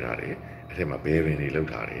နဲ့တွဲထားတယ်အဲ့ထဲမှာဘဲရင်တွေလောက်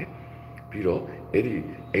ထားတယ်ပြီးတော့အဲ့ဒီ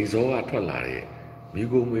အိဇောကထွက်လာတဲ့မိ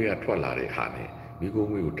โกငွေကထွက်လာတဲ့ဟာနဲ့မိโก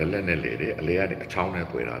ငွေကိုဒလက်နဲ့လေတယ်အလဲကနေအချောင်းနဲ့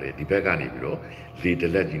တွဲထားတယ်ဒီဘက်ကနေပြီးတော့လေဒ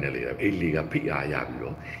လက်ကြီးနဲ့လေတယ်အဲ့လေကဖိအားရပြီး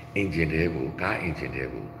တော့အင်ဂျင်တွေကိုကားအင်ဂျင်တွေ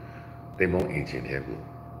ကိုသင်္ဘောအင်ဂျင်တွေကို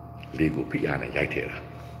လေကိုဖိအားနဲ့ရိုက်ထည့်တာ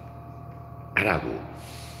အဲ့ဒါကို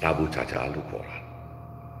တာဘူချာချာလို့ခေါ်တာ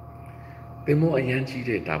သင်္ဘောအရန်ကြီး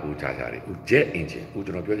တဲ့တာဘူချာချာတွေ jet engine ကို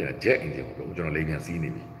ကျွန်တော်ပြောချင်တာ jet engine ကိုကျွန်တော်လေပြန်စီးနေ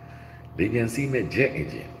ပြီလေပြန်စီးမဲ့ jet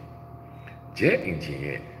engine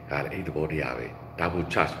ရဲ့ဒါလည်းအဲ့ဒီသဘောတရားပဲတာဘူ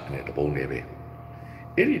ချာနဲ့တပုံးလေးပဲ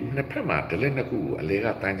Eri nepema delenaku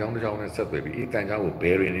alega tanjong jong and set baby eat tanjong will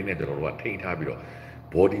bury in it or taint habit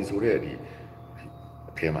bodies already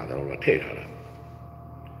came out of a tail.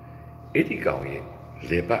 Eti gawi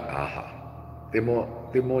leba aha. The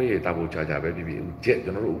more ye double charge baby jet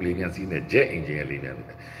general Libyan seen a jet engine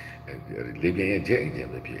Libyan jet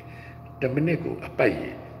engine the P. The Menego a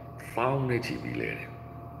pay found a chibi lady.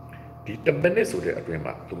 The Beneso de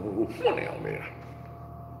Adrema to move money on there.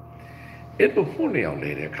 It will money on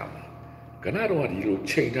later come. Ganado and you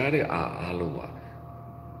change are aloha.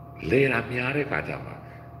 Later, Miare Kajama.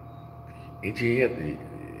 Engineer the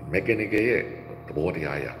mechanic, the body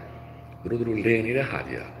aya. Through lane in a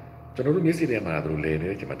hadia. So, no miss them another lane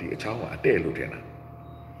in a chawa, a day lieutenant.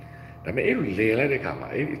 The may lay like a kama,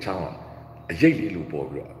 a chawa, a jayly lupo,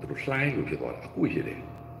 through flying with your a quid.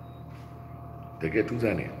 They get to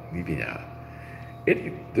Zani, Nibina.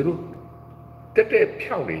 It the Tete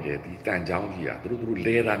Piauli, the Tanjang here, through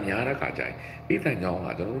Lera Miara Kajai, Ethan Young,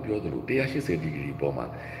 I don't know the day she said, Boma,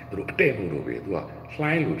 through a table of it, to a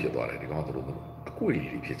flying with your daughter, they go through a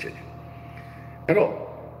quilly kitchen. Hello,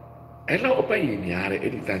 hello, by Miara,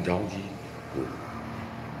 Eddie Tanjang.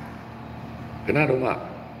 Ganadoma,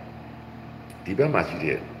 the Bama,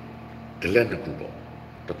 the land of Kuba.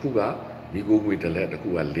 The Kuga, you go with the land of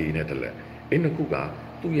Kuga lane at the land. In the Kuga,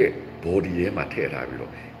 2 year body, Matera.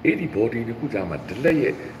 80 body ni kujama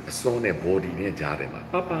delay a son a body ne jarema.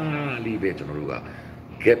 Papa leave it on Ruga.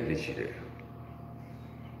 Get the shit.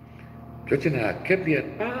 Jochina kept the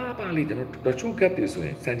Papa lead the two kept this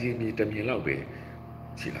way, Sanji meet them in Laube.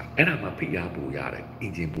 Sila, and I'm a Piabu Yare,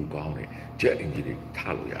 Indian Bugone, jet engine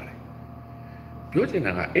Talo Yare.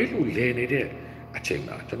 Jochina, Elu lane a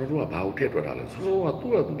chamber, General about $10. So a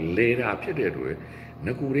two of later up to it,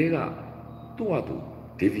 Nagurega, two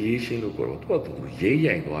deviation look or what to ye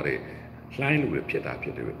and what a line will appear up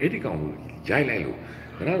here. Eddie Gon Jailo.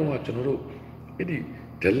 Another one to know Eddie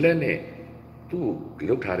Delene to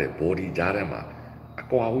look at a body jarama. A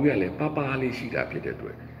coahuile papa ali sheet up here.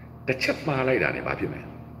 The chap malay than a babyman.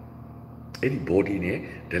 Eddie body ne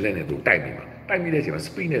Delene to time him. Time me that you must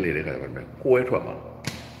spin a little government. Quite one.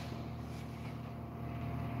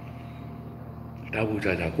 That would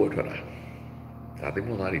judge a quarter. That the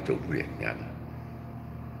monarch told me.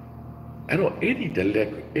 I know 80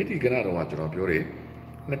 Ganado want to know Pure,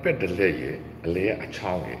 and a pet delay, a layer a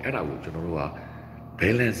chong, and I would know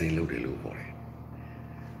balancing Ludi Lubore.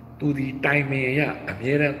 To the time, a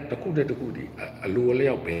mere Takuda Tukudi, a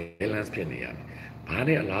lower balance penny,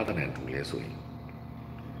 Pane a lot than to Lesui.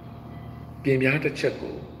 Piamiata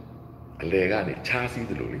Checo, a legani, chassis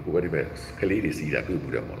the Luli, whatever, Kalidi see that good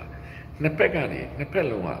Budamola. Napegani,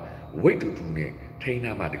 Napeloma, wait to me,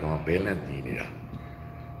 Taina Madigon, balance Nina.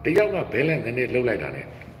 The young balance and they look like that.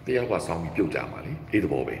 They are what some you jamali, either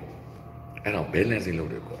bobby. And our balance in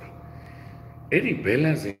loaded core. Any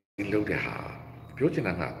balance in loaded ha.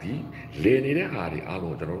 Piojanati, lay in a hardy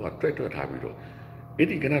allo, the road, traitor habido.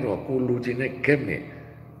 Eddie Ganado, cool lugine, cabinet.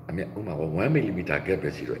 I mean, 1 millimeter gap,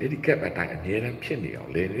 Eddie kept at time near and penny or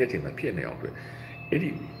laying it in a penny of it.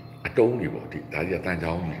 Eddie, I told you what it, that you thank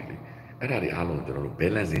down usually. And at the allo, the road,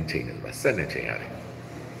 balancing changes, but sending change.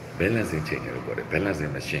 Balancing change, everybody,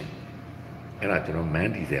 balancing machine. And I don't know,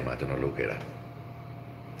 man, them, I don't know, look at that.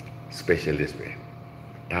 Specialist way.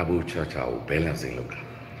 Tabu church, balancing look.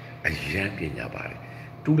 A champion, your body.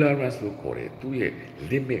 2 hours look for it, 2 year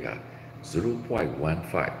limit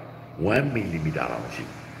 0.15, 1 millimeter on machine.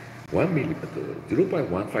 1 millimeter,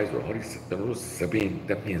 0.15 or horizontal 7,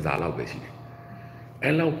 that means allow machine.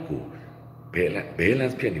 Allow go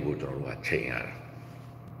balance penny would or chain.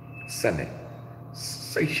 Sunday.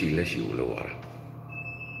 Say she lets you lower.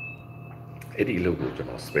 Eddie logo to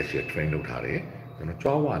no special train no tare, to no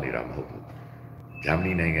chawa ni ramhobu.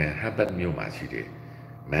 Jamni nanga habat mu machide.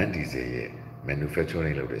 Man dize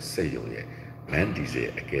manufacturing load say yo ye. Man dize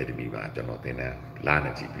academy ma janotena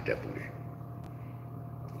lana jipita pure.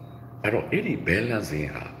 I don't Eddie balancing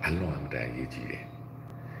her along that ye.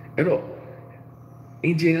 I don't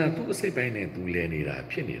engineer to say by name to Lenira,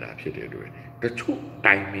 Pianira, Piedre. The two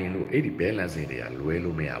timing look 80 balancing there,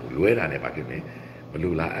 Luelumea, Luera never give me,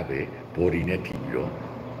 Malula Abbey, body netio,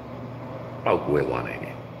 Outway one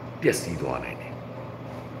any, yes, see one any.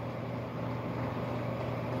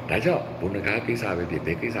 Daja, Bunagakis have the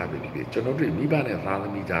Bekis have it, Jonathan Miban and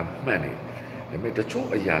Ralamija Manny. They made the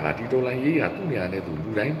two a yard, Tito Laya, Tunia,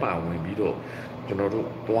 to Line Power, Bido, Jonathan,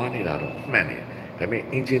 Tuanida, Manny. They made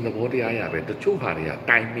engine the body I have it, the two hardia,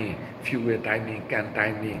 timing, fewer timing, can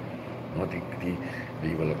timing. Not the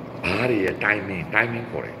area timing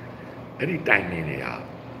for it. Any timing they are.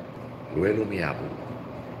 Luelumiabu.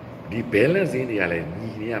 The balance in the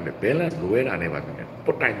island, balance, Luera never.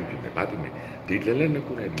 pot time ဖြစ်မယ်ဘာဖြစ်မယ်ဒီလက်လက်နှစ်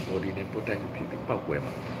ခုနဲ့ဒီ body နဲ့ pot time ဖြစ်ပြီးပောက်ကွဲ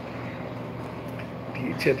မှာဒီ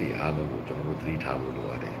အချက်တွေအားလုံးကိုကျွန်တော်တို့သတိထားဖို့လို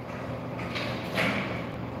ပါတယ်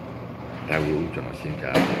ဒါကိုကျွန်တော်ရှင်းပြတ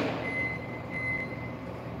ယ်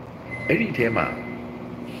အဲ့ဒီထဲမှာ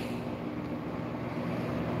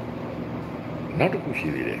နောက်တစ်ခုရှိ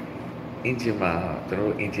သေးတယ် engine မှာကျွန်တော်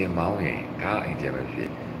တို့ engine မောင်းရင်ကား engine ပဲဖြစ်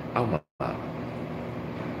အောက်မှာ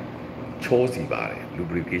ချောစီပါတယ်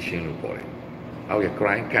lubrication လို့ခေါ်တယ်အောက်ရဲ့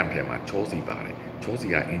grind cam ထဲမှာချောစီပါတယ်ချောစီ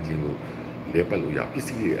က engine ကိုလဲပတ်လို့ရပစ္စ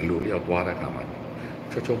ည်းတွေအလိုလျောက်သွားတဲ့အခါမှာ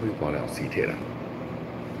ချောချောပြီးသွားတယ်အောင်စီထည့်တာ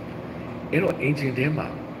အဲ့တော့ engine ထဲမှာ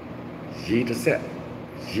ရေတစ်ဆက်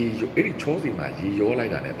ရေအဲ့ဒီချောစီမှာရေရောလို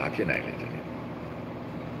က်တာနဲ့ဘာဖြစ်နိုင်လဲတဲ့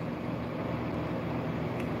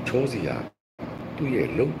ချောစီကသူ့ရဲ့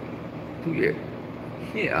လုံးသူ့ရဲ့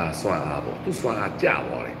ညှစ်အားစွမ်းအားပေါ့သူ့စွမ်းအားကျ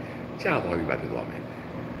သွားတယ်ကျသွားပြီဘာဖြစ်သွားမလဲ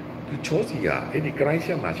ဒီချောစီကအဲ့ဒီ grind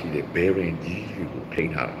shaft မှာရှိတဲ့ bearing ကြီးကိုထိ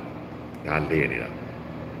န်းထားတာဒါလဲနေတာ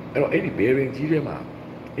အဲ့တော့အဲ့ဒီ bearing ကြီးထဲမှာ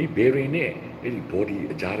အဲ့ bearing နဲ့အဲ့ဒီ body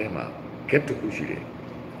အကြားထဲမှာ gap တစ်ခုရှိတယ်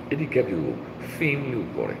အဲ့ဒီ gap ကို fin လို့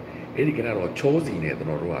ခေါ်တယ်အဲ့ဒီကတော့ချောစီနဲ့ကျွန်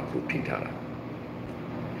တော်တို့ကသူထိထားတာ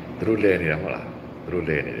သူတို့လဲနေတာဟုတ်လားသူတို့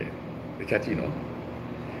လဲနေတယ်တခြားကြည့်နော်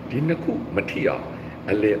ဒီနှစ်ခုမထိအောင်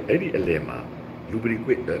အလဲအဲ့ဒီအလဲမှာ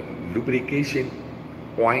lubrication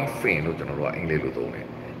point fin လို့ကျွန်တော်တို့ကအင်္ဂလိပ်လိုသုံးတယ်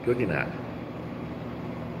ပြောချင်တာ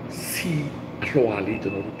စီအလွှာလေးကျွ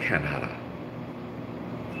န်တော်တို့ခံထားတာ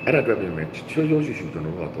အဲ့ဒါအတွက်ပြင်မယ်ချောချောရှူရှူကျွန်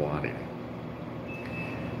တော်တို့ကသွားနေတယ်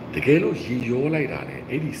တကယ်လို့ရေရောလိုက်တာနဲ့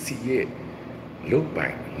အဲ့ဒီစီရဲ့လုံပို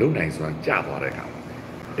င်လုံနိုင်စွမ်းကျသွားတဲ့အခါမှာ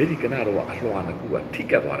အဲ့ဒီကနတော့အလွှာနှစ်ခုကထိ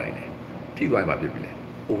ကပ်သွားနိုင်တယ်ထိသွားမှဖြစ်ပြီလေ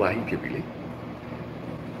overheat ဖြစ်ပြီလေ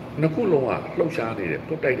နှစ်ခုလုံးကလှုပ်ရှားနေတဲ့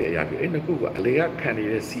ပုတ်တိုက်တဲ့အရာတွေအဲ့နှစ်ခုကအလေကခံနေ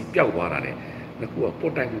တဲ့စီပျောက်သွားတာနဲ့နှစ်ခုကပု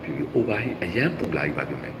တ်တိုက်ပြီးဖြစ်ပြီး overheat အရန်ပူလာပြီပါ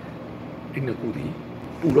ဖြစ်မယ်အဲ့နှစ်ခုဒီ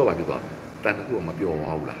ပူတော့ပါဖြစ်သွားတန်နှစ်ခုကမပျော်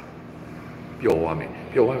သွားဘူးလားပျော်သွားမယ်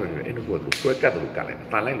ပျော်သွားပြီအဲ့နှစ်ခုကဆွဲကတ်တယ်လို့ကတ်လိုက်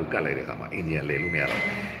တန်လိုက်လို့ကတ်လိုက်တဲ့အခါမှာ engine လဲလို့မရတော့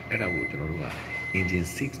အဲ့ဒါကိုကျွန်တော်တို့က engine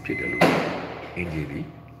 6ဖြစ်တယ်လို့ engine ဒီ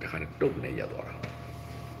တခါတော့တုတ်ကနေရသွားတာ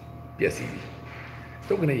ပျက်စီးပြီ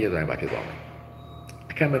တုတ်ကနေရသွားရင်ဘာဖြစ်သွားမလဲ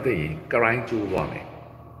အခက်မသိရင် grind ကျိုးသွားမယ်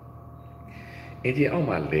engine အောက်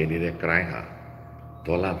မှာလဲနေတဲ့ grind ဟာ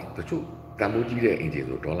ဒေါ်လာတချို့တန်ဖိုးကြီးတဲ့ engine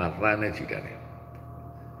ဆိုဒေါ်လာသန်းနဲ့ချီတယ်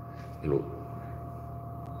လို့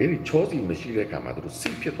အဲ့ဒီချောစီမရှိတဲ့အခါမှာသူတို့စိ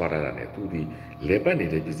တ်ဖြစ်သွားတာနဲ့သူဒီလဲပတ်နေ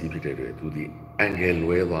တဲ့ပစ္စည်းဖြစ်တဲ့တွေသူဒီ angle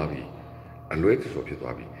လွဲသွားပြီအလွဲဆိုဖြစ်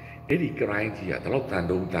သွားပြီအဲ့ဒီ grind ကြီးကဒါတော့တန်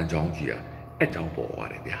တုံးတန်ချောင်းကြီးကအကြောင်းပေါ်သွား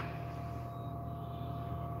တယ်ဗျာ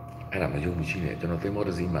အဲ့ဒါမယုံမရှိနဲ့ကျွန်တော်သင်္ဘောတ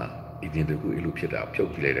စ်စီးမှာ engine တကူအဲ့လိုဖြစ်တာဖြုတ်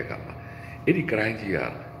ကြည့်လိုက်တဲ့အခါမှာအဲ့ဒီ grind ကြီးက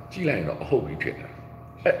ကြည့်လိုက်ရင်တော့အဟုတ်ကြီးဖြစ်တာ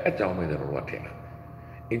အဲ့အကြောင်းပဲကျွန်တော်တို့ကထင်တာ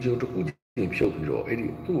engine တကူချင်းဖြုတ်ပြီးတော့အဲ့ဒီ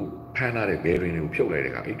သူ့ဖမ်းထားတဲ့ bearing တွေကိုဖြုတ်လိုက်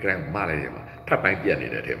တဲ့အခါအဲ့ grind မလိုက်တဲ့မှာထပ်ပိုင်းပြတ်နေ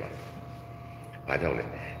တဲ့အထက်မှာဘာကြောင့်လဲ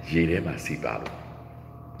ရေထဲမှာစီပါလို့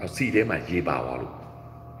စီထဲမှာရေပါသွားလို့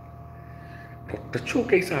တချို့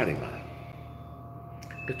ကိစ္စတွေမှာ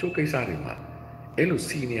အဲ့လို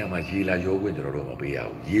စီနေရာမှာရေလာရောခွင့်ကျွန်တော်တို့မပေးရ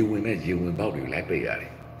ဘူးရေဝင်နဲ့ရေဝင်ပေါက်တွေလိုက်ပေးရတ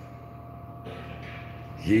ယ်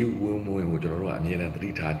ရေဝင်ကိုကျွန်တော်တို့ကအမြဲတမ်းသတိ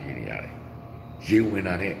ထားကြည့်နေရတယ်ရေဝင်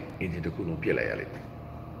တာနဲ့အင်ဂျင်တစ်ခုလုံးပြစ်လိုက်ရလိမ့်မယ်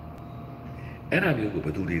အဲ့ဒါမျိုးကိုဘ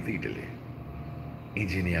ယ်သူတွေသိတယ်လဲအင်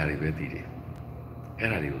ဂျင်နီယာတွေပဲသိတယ်အဲ့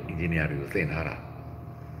ဒါတွေကိုအင်ဂျင်နီယာတွေကိုသင်ထားတာ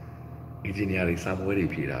အင်ဂျင်နီယာတွေစာမွေးတွေ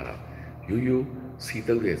ဖြေထားတာရိုးစီ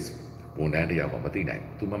တုပ်တဲ့ဝန်ထမ်းတရားကမသိနိုင်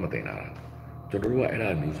ဘူးသူမှမသိတာကျွန်တော်တို့ကအဲ့ဒါ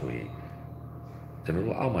မျိုးဆိုရင်ကျွန်တော်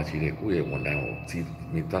တို့အောက်မှာရှိတဲ့ကိုယ့်ရဲ့ဝန်ထမ်းကိုစီ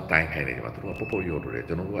မိသားတိုင်းခိုင်းနေတယ်မှာသူတို့ကပုတ်ရော့လို့တယ်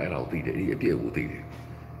ကျွန်တော်တို့ကအဲ့ဒါကိုသိတယ်အဲ့ဒီအပြည့်ကိုသိတယ်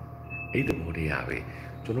အဲ့ဒီမိုးတရားပဲ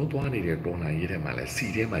ကျွန်တော်သွားနေတဲ့တော်လိုင်းရေးထဲမှာလဲစီ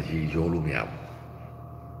ထဲမှာရေရောလို့မရဘူး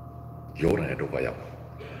ရောတဲ့တော့ရောက်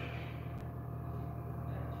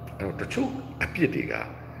အဲ့တော့တချို့အပြစ်တွေက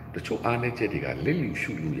တချို့အားနည်းချက်တွေကလက်လူ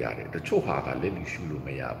ရှုလို့ရတယ်တချို့ဟာကလက်လူရှုလို့မ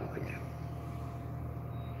ရဘူးခင်ဗျာ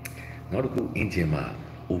နောက်တစ်ခု engine မှာ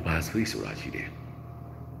overspeed ဆိုတာရှိတယ်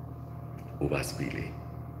overspeed လေ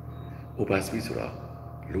overspeed ဆိုတာ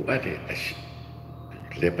လိုအပ်တဲ့အရှိ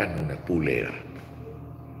လက်ပတ်နဲ့ပူလဲတာ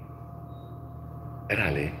အဲ့ဒါ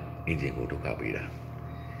လေ engine ကိုဒုက္ခပေးတာ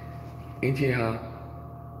engine ဟာ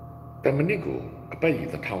တမနစ်ကိုအပတ်ကြီး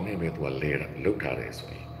1000နဲ့ပဲသူကလဲတာလောက်ထားတယ်ဆို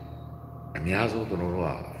ရင်အများဆုံးကျွန်တော်တို့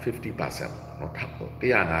က 50% တော့ထပ်တော့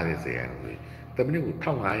150ဆိုရင်တမနစ်ကို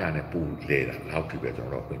1500နဲ့ပူလဲတာလောက်ထိပဲကျွန်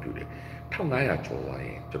တော်တို့ပြင်ပြတယ်1500ကျော်သွားရ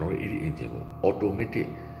င်ကျွန်တော်တို့ ED engine ကို automatic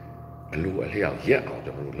အလိုအလျောက်ရက်အောင်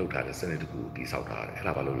ကျွန်တော်တို့လောက်ထားတဲ့စနစ်တစ်ခုတည်ဆောက်ထားတယ်အဲ့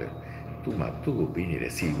ဒါဘာလို့လဲသူ့ကိုပြီးနေ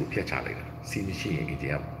တဲ့စီကိုဖျက်ချလိုက်တာစီမရှိရင်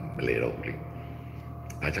engine ကမလဲတော့ဘူးလေ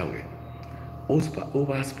အားကြောင့်လေ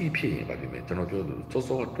overspeed ဖြစ်ရင်ဘာဖြစ်မလဲကျွန်တော်ပြောလို့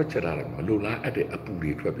စောထွက်ချက်တာမလိုလားအပ်တဲ့အပူ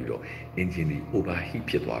တွေထွက်ပြီးတော့ engine တွေ overheat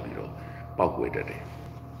ဖြစ်သွားပြီးတော့ပောက်ကွယ်တတ်တယ်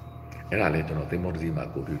အဲ့ဒါလည်းကျွန်တော်သင်္ဘောတစ်စီးမှာ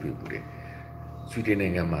ကိုတွေ့ဘူးတယ်ဆွီဒင်နို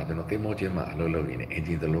င်ငံမှာကျွန်တော်သင်္ဘောချင်းမှာအလုပ်လုပ်နေတဲ့အင်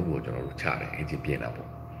ဂျင်တစ်လုံးကိုကျွန်တော်တို့ချတယ်အင်ဂျင်ပြင်တာပေါ့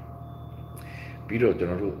ပြီးတော့ကျွန်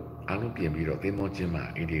တော်တို့အားလုံးပြင်ပြီးတော့သင်္ဘောချင်းမှာ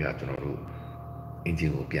အိန္ဒိကကျွန်တော်တို့အင်ဂျ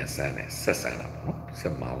င်ကိုပြန်ဆန်းတယ်ဆက်ဆန်းတာပေါ့နော်ဆ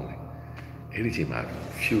က်မောင်းတယ်အဲ့ဒီချိန်မှာ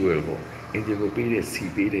fuel ပေါ့အင်ဂျင်ကိုပေးတဲ့စီ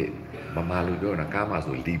ပေးတဲ့မမလိုပြောတာကားမှာ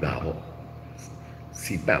ဆိုလီဘာပေါ့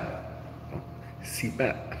စီပတ်နော်စီပ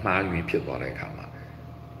တ်အမှားယွင်းဖြစ်သွားတဲ့အခါမှာ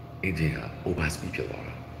အင်ဂျင်က over speed ဖြစ်သွား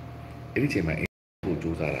တာအဲ့ဒီချိန်မှာအင်ဂျင်ကို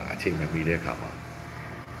စူးစမ်းတာအချိန်မမီတဲ့အခါမှာ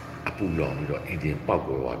အပူလောင်ပြီးတော့အင်ဂျင်ပေါက်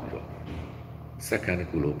ကွဲသွားပြီးတော့စက္ကန့်တစ်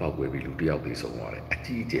ခုလုံးပေါက်ကွဲပြီးလူတစ်ယောက်သေဆုံးသွားတယ်အ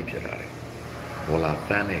ကြီးအကျယ်ဖြစ်လာတယ်ဒေါ်လာ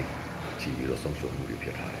တန်းနဲ့ချီပြီးတော့ဆုံးရှုံးမှုတွေဖြ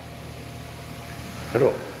စ်လာတယ်အဲ့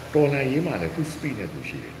တော့တော်လိုင်းရေးမှာလည်းသူ speed နဲ့သူ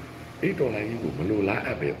ရှိတယ်အဲ့တော်လိုင်းရေးကိုမလိုလားအ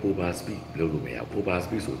ပ်ပဲ over speed လုပ်လို့မရ over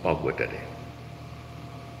speed ဆိုပေါက်ကွဲတတ်တယ်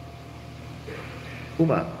ဥ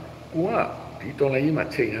ပမာကိုကဒီတော်လိုင်းရေးမှာ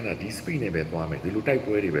ချိန်ရတာဒီ speed နဲ့ပဲသွားမယ်ဒီလိုတိုက်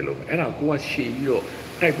ပွဲတွေပဲလုပ်မယ်အဲ့ဒါကိုကရှည်ပြီးတော့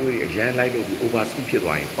တိုက်ပွဲတွေအရန်လိုက်လို့ဒီ over speed ဖြစ်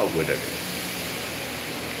သွားရင်ပေါက်ကွဲတတ်တယ်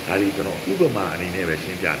ဒါဒီကျွန်တော်ဥပမာအနေနဲ့ပဲရှ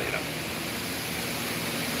င်းပြနေတာ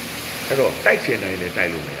အဲ့တော့တိုက်ချင်တိုင်းလည်းတို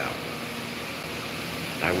က်လို့မရဘူး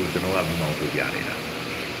ဒါကိုကျွန်တော်ကမိမောင်းပြပြနေတာ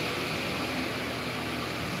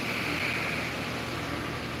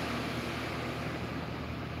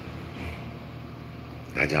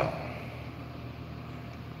ဒါကြောင့်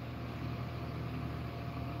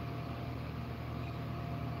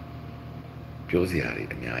ပြောစရာတွေ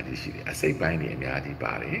အများကြီးရှိတယ်အစိတ်ပိုင်းတွေအများကြီး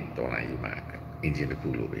ပါတယ်တော်လိုင်းရေးမှာအင်ဂျင်တစ်ခု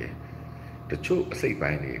လိုပဲတချို့အစိတ်ပို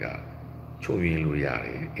င်းတွေကချုံရင်းလို့ရတ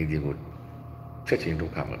ယ်အင်ဂျင်ကိုချက်ချင်းဒု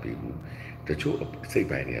က္ခမပေးဘူးတချို့အစိတ်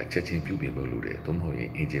ပိုင်းတွေကချက်ချင်းပြုပြင်လို့ရတယ်သို့မဟုတ်ရင်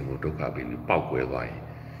အင်ဂျင်ကိုဒုက္ခပေးပြီးပေါက်ကွဲသွားရင်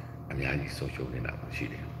အများကြီးဆုံးရှုံးနေတာရှိ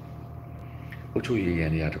တယ်အုတ်ချုပ်ရည်ရ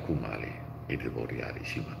န်တွေကတစ်ခုမှလေဒီသဘောတရားတွေ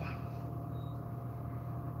ရှိမှာပါ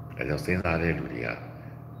အဲကြောင့်စဉ်းစားတဲ့လူတွေက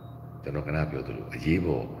ကျွန်တော်ကပြောသလိုအရေး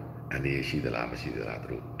ပေါ်အနေရှိသလားမရှိသလားသူ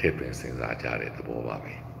တို့ထည့်သွင်းစဉ်းစားကြတဲ့သဘောပါ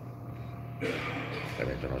ပဲဒါပေ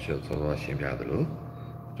မဲ့ကျွန်တော်စောစောရှင်းပြသလို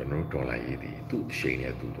ကျွန်တော်ဒေါ်လာရေးဒီသူ့အချိန်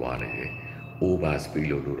နဲ့သူသွားနေတယ် over speed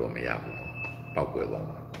လို့တော့မရဘူးနော်ပောက်ကွဲသွား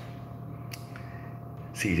မှာ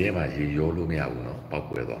စီထဲမှာရေရောလို့မရဘူးနော်ပောက်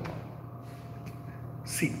ကွဲသွားမှာ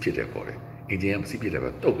စီဖြစ်တဲ့ခေါ်တယ်အင်ဂျင်ကစီဖြစ်တယ်ပဲ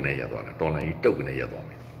တုတ်ကနေရသွားတာဒေါ်လာရေးတုတ်ကနေရသွား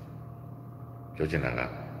မယ်ပြောချင်တာက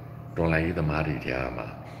ဒေါ်လာရေးသမားတွေတရားမှာ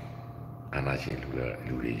အာနာရှင်လူ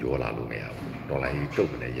တွေရောလာလို့မရဘူးဒေါ်လာရေးတုတ်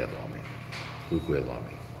ကနေရသွားမယ်ကွဲသွားမ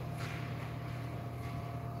ယ်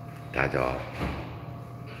ဒါကြောင့်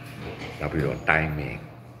နောက်ပြီးတော့ timing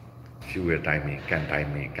fuel timing can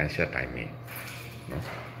timing can shut timing နော်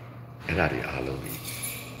အဲ့ဒါတွေအားလုံးကြီး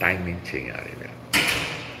timing ချိန်ရတယ်ဗျ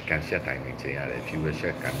can shut timing ချိန်ရတယ် fuel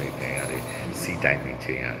shut timing ချိန်ရတယ် C timing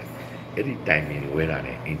ချိန်ရတယ်အဲ့ဒီ timing ဝဲတာ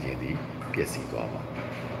နဲ့ engine ဒီပျက်စီးသွားမှာ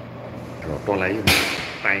အဲ့တော့တော်လိုက်ရေး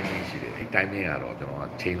timing ရှိတယ်အဲ့ timing ကတော့ကျွန်တော်က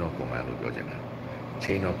chain of command လို့ပြောချင်တာ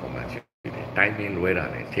chain of command ရှိတယ် timing လွဲတာ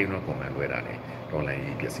နဲ့ chain of command လွဲတာနဲ့တော်လိုက်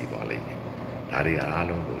ရေးပျက်စီးသွားလိမ့်မယ်ဒါတွေအား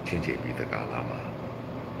လုံးကိုချင်းချင်းပြီးတကားလာမှာ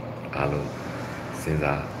အားလုံးစဉ်း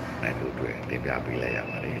စားနိုင်လို့တွေ့တင်ပြပေးလိုက်ရ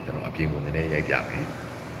ပါတယ်ကျွန်တော်အပြင်ကိုနည်းနည်းရိုက်ပြမယ်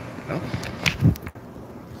နော်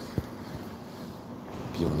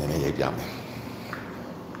ပြုံနည်းနည်းရိုက်ပြမယ်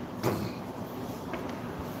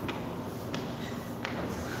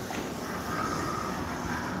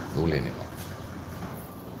ဘူးလေးနေပါ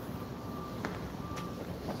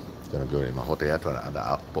ကျွန်တော်ပြောနေမှာဟိုတယ်ရထွက်တာ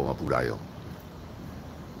အဲ့ပုံမှာပူလာရော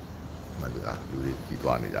မလို့လူတွေကြီး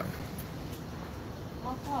သွားနေကြတယ်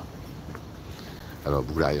အဲ့တော့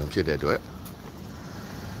ဘူရာယုံဖြစ်တဲ့အတွက်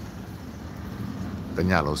တ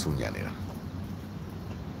ညလုံးစုညံနေတာ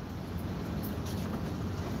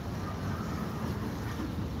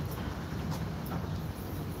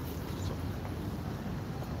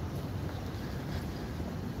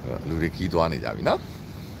လူတွေကြီးသွားနေကြပြီနော်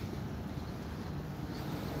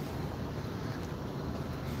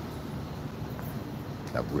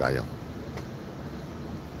ဒါဘူရာယုံ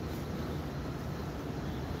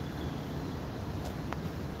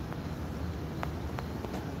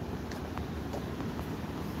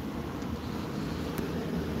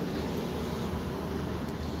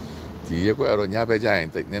ဒီရက်ကွက်တော့ညဘက်ကျရင်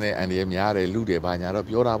နည်းနည်းအန်ဒီရများတယ်လူတွေဘာညာတော့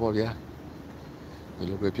ပြောတာပေါ့ဗျာဒီ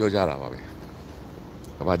လိုပဲပြောကြတာပါပဲ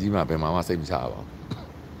ကဘာကြီးမှဘယ်မှစိတ်မချပါဘူး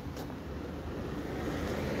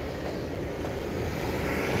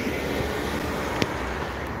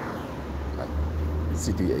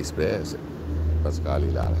City Express ဘတ်ကား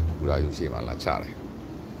လေးလာတယ်ဘူရာယူရှိမှလာချတယ်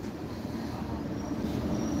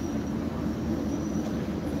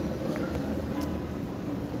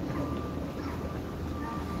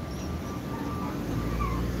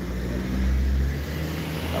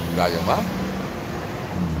ဒါကြောင့်ပါ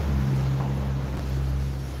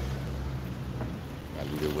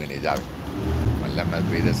လူတွေဝင်နေ ကြပြီလက်မှတ်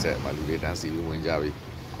ပေးတဲ့ဆက်လူတွေတန်းစီပြီးဝင်ကြပြီ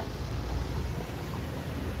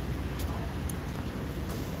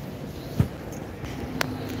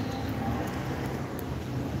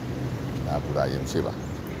ဒါပူရာရင်ရှိပါ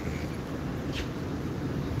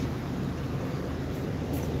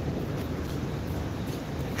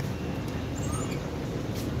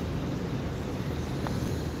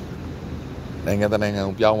နိုင်ငံတကာနိုင်ငံ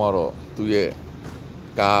ကိုပြောင်းသွားတော့သူ့ရဲ့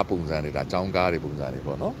ကားပုံစံတွေဒါចောင်းကားတွေပုံစံတွေ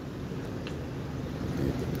ပေါ့နော်ဒီ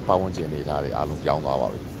ပတ်ဝန်းကျင်နေသားတွေအားလုံးပြောင်းသွားပါ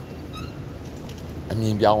ပြီအမြ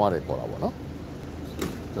င်ပြောင်းသွားတယ်ခေါ်တာပေါ့နော်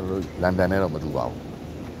ကျွန်တော်တို့လန်ဒန်နဲ့တော့မတူပါဘူး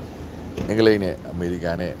အင်္ဂလိပ်နဲ့အမေရိက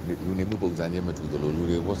န်နဲ့လူနေမှုပုံစံချင်းမတူသလိုလူ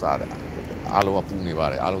တွေဝတ်စားတယ်အားလုံးကပူနေပါ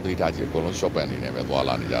တယ်အားလုံးသိထားကြည့်အကုန်လုံး shop အနေနဲ့ပဲသွား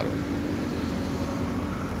လာနေကြတော့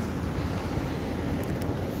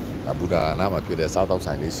အဘူဒါနာမှာပြတဲ့စားတော့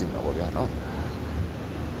ဆိုင်လေးရှိမှာပေါ့ဗျာနော်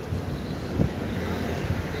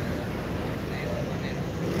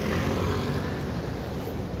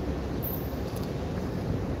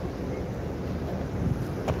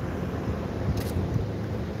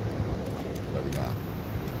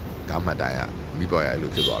ကားမှတ်တိုင်ကမိဘရဲ့အဲ့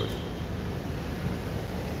လိုဖြစ်သွားပြီ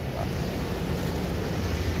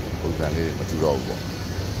ပုံစံလေးမတူတော့ဘူးပေါ့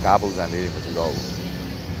ကားပုံစံလေးမတူတော့ဘူး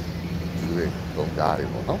ဒီလိုပုံကားတွေ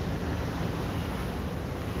ပေါ့နော်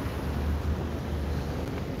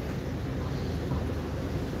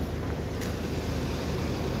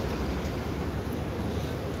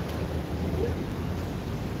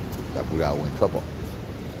ဒါပူရာဝင်ထွက်ပေါ့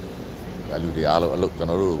လူတွေအားလုံးအလုပ်ကျွန်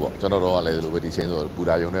တော်တို့ပေါ့ကျွန်တော်တို့ကလည်းဒီလိုပဲဒီချင်းဆိုပူ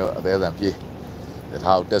ရာယုံနဲ့အသေးအံပြေးတ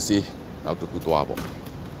ထားတက်စီနောက်တစ်ခုသွားပေါ့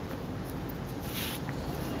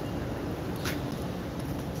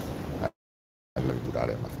အဲ့လိုပူရာ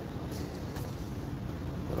တယ်မှာ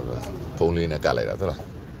ဖုန်းလေးနဲ့ကတ်လိုက်တာသလား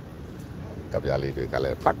ကပ်ပြားလေးတွေကလ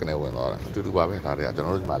ည်းပတ်ကနေဝင်သွားတာအတူတူပါပဲဒါတွေကကျွန်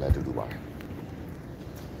တော်တို့ဒီမှာလည်းအတူတူပါပဲ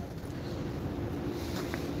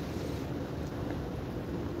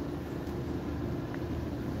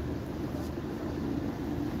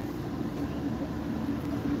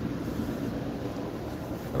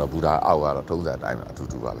ဘူဒါအောက်ကတော့ထုံးစံအတိုင်းပဲအထူး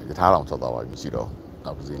ထူးပါပဲယထာတော်ထွက်သွားပါပြီမရှိတော့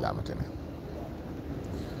နောက်တစ်စီးလာမှတင်တယ်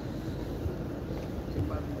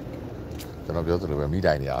ကျွန်တော်ပြောသလိုပဲမိ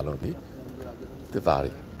တိုင်တွေအားလုံးဒီတစ်သား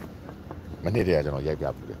တွေမနေ့တည်းကကျွန်တော်ရိုက်ပြ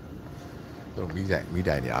ပူတယ်ကျွန်တော်မိ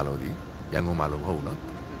တိုင်တွေအားလုံးဒီရန်ကုန်မှာလို့မဟုတ်ဘူးနော်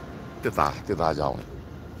တစ်သားကြောင်း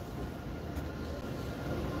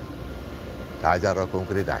ဒါကြတော့ကွန်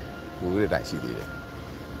ကရစ်တိုင်ရှိသေးတယ်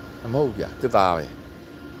မဟုတ်ဗျတစ်သားပဲ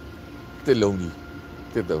တစ်လုံးကြီး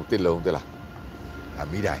တစ်လုံးတဲ့လားအ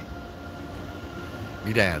မိတိုင်က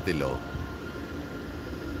တစ်လုံး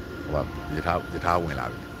ဟိုကယထာဝင်လာ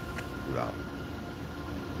ပြီပူရာ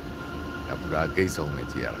ပူရာဂိတ်ဆုံးနဲ့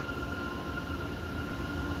ကြည့်ရတာ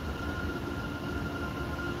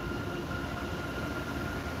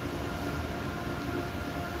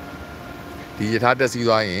ဒီယထာတက်စီး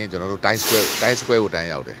သွားရင်ကျွန်တော်တို့တိုင်းစကွဲကိုတန်း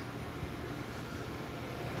ရောက်တယ်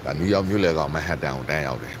ဒါနယူးယောက်မြို့လယ်ကောင်မန်ဟတ်တန်ကိုတန်း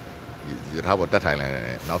ရောက်တယ်ယထာပေါ်တက်ထိုင်လိုက်တ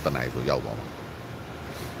ယ်နောက်တနင်္လာဆိုရောက်ပါမှာ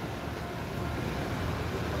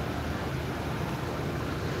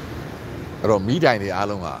အဲ့တော့မိတိုင်တွေအား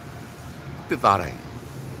လုံးကတစ်သားတိုင်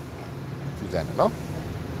သူစမ်းတယ်နော်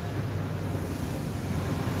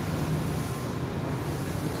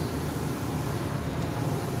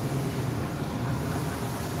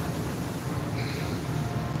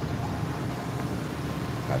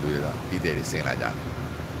ဒါတွေ့ရတာဒီတဲ့တွေဆင်းလာကြတ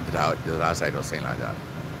ယ်ဒါဆိုင်တော့ဆင်းလာကြတ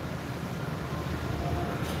ယ်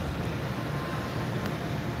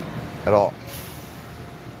အဲ့တော့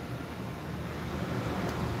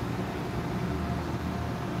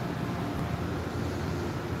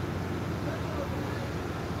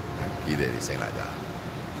ဒီတဲ့ဆင်းလာကြဒါ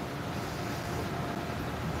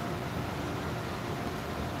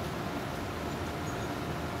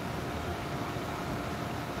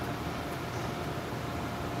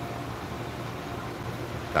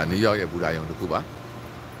နယူးယောက်ရဲ့ဘူရာယုံတစ်ခုပါ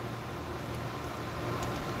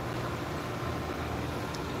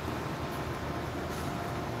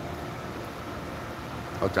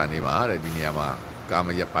ဟောက်ကြနေပါတဲ့ဒီနေရာမှာကားမ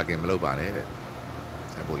ရပါကင်မလုပ်ပါနဲ့တဲ့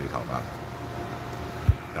ဆက်ပို့လေးထောင်တာ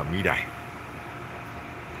ဒါမီးတိုင်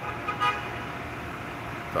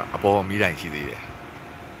အပေါ်မီးတိုင်ရှိသေးတယ်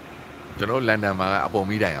ကျွန်တော်လန်ဒန်မှာအပေါ်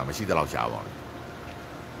မီးတိုင်ကမရှိသလောက်ရှားပါဘူး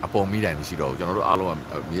အပေါ်မီးတိုင်မရှိတော့ဘူးကျွန်တော်တို့အားလုံးက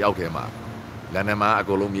မြေအောက်ထဲမှာလန်ဒန်မှာအ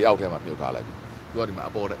ကုန်လုံးမြေအောက်ထဲမှာမြုပ်ထားလိုက်ပြီသူကဒီမှာ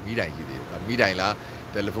အပေါ်မီးတိုင်ရှိသေးတယ်မီးတိုင်လား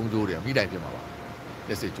တယ်လီဖုန်းကြိုးတွေမီးတိုင်ဖြစ်မှာပါလ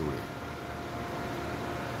က်စစ်ကြိုးတွေ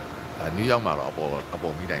နယူးယောက်မှာတော့အ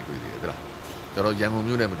ပေါ်မီးတိုင်တွေ့သေးတယ်ဟုတ်လားကျွန်တော်ရန်ကုန်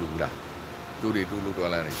မြို့နဲ့မတူဘူးလားတူတွေတူလို့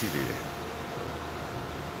တွားလာနေရှိသေးတယ်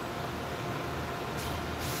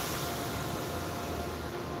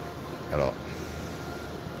အဲ့တော့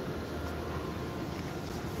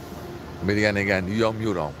American New York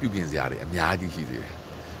မြို့တော်ပြုပြင်စရာတွေအများကြီးရှိသေးတယ်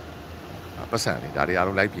ပတ်စံလေဒါတွေအား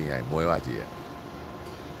လုံးလိုက်ပြင်ရရင်မွဲပါကြည့်ရ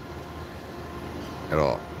အဲ့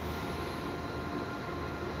တော့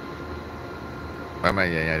မ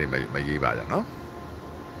ရရတွေမရေးပါကြနော်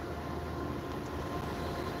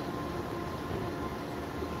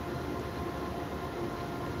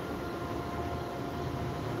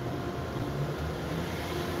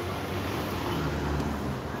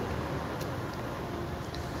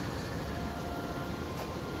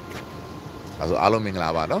အဲ့ဆိုအားလုံးမင်္ဂလာ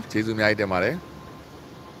ပါနော်ကျေးဇူးအများကြီးတင်ပါတယ်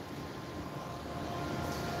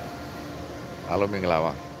အားလုံးမင်္ဂလာ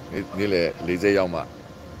ပါနေ့လေ40ရောက်မှ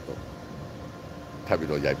ထပ်ပြီး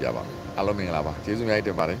တော့ရိုက်ပြပါမယ်အားလုံးမင်္ဂလာပါကျေးဇူးအများကြီး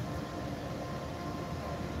တင်ပါတယ်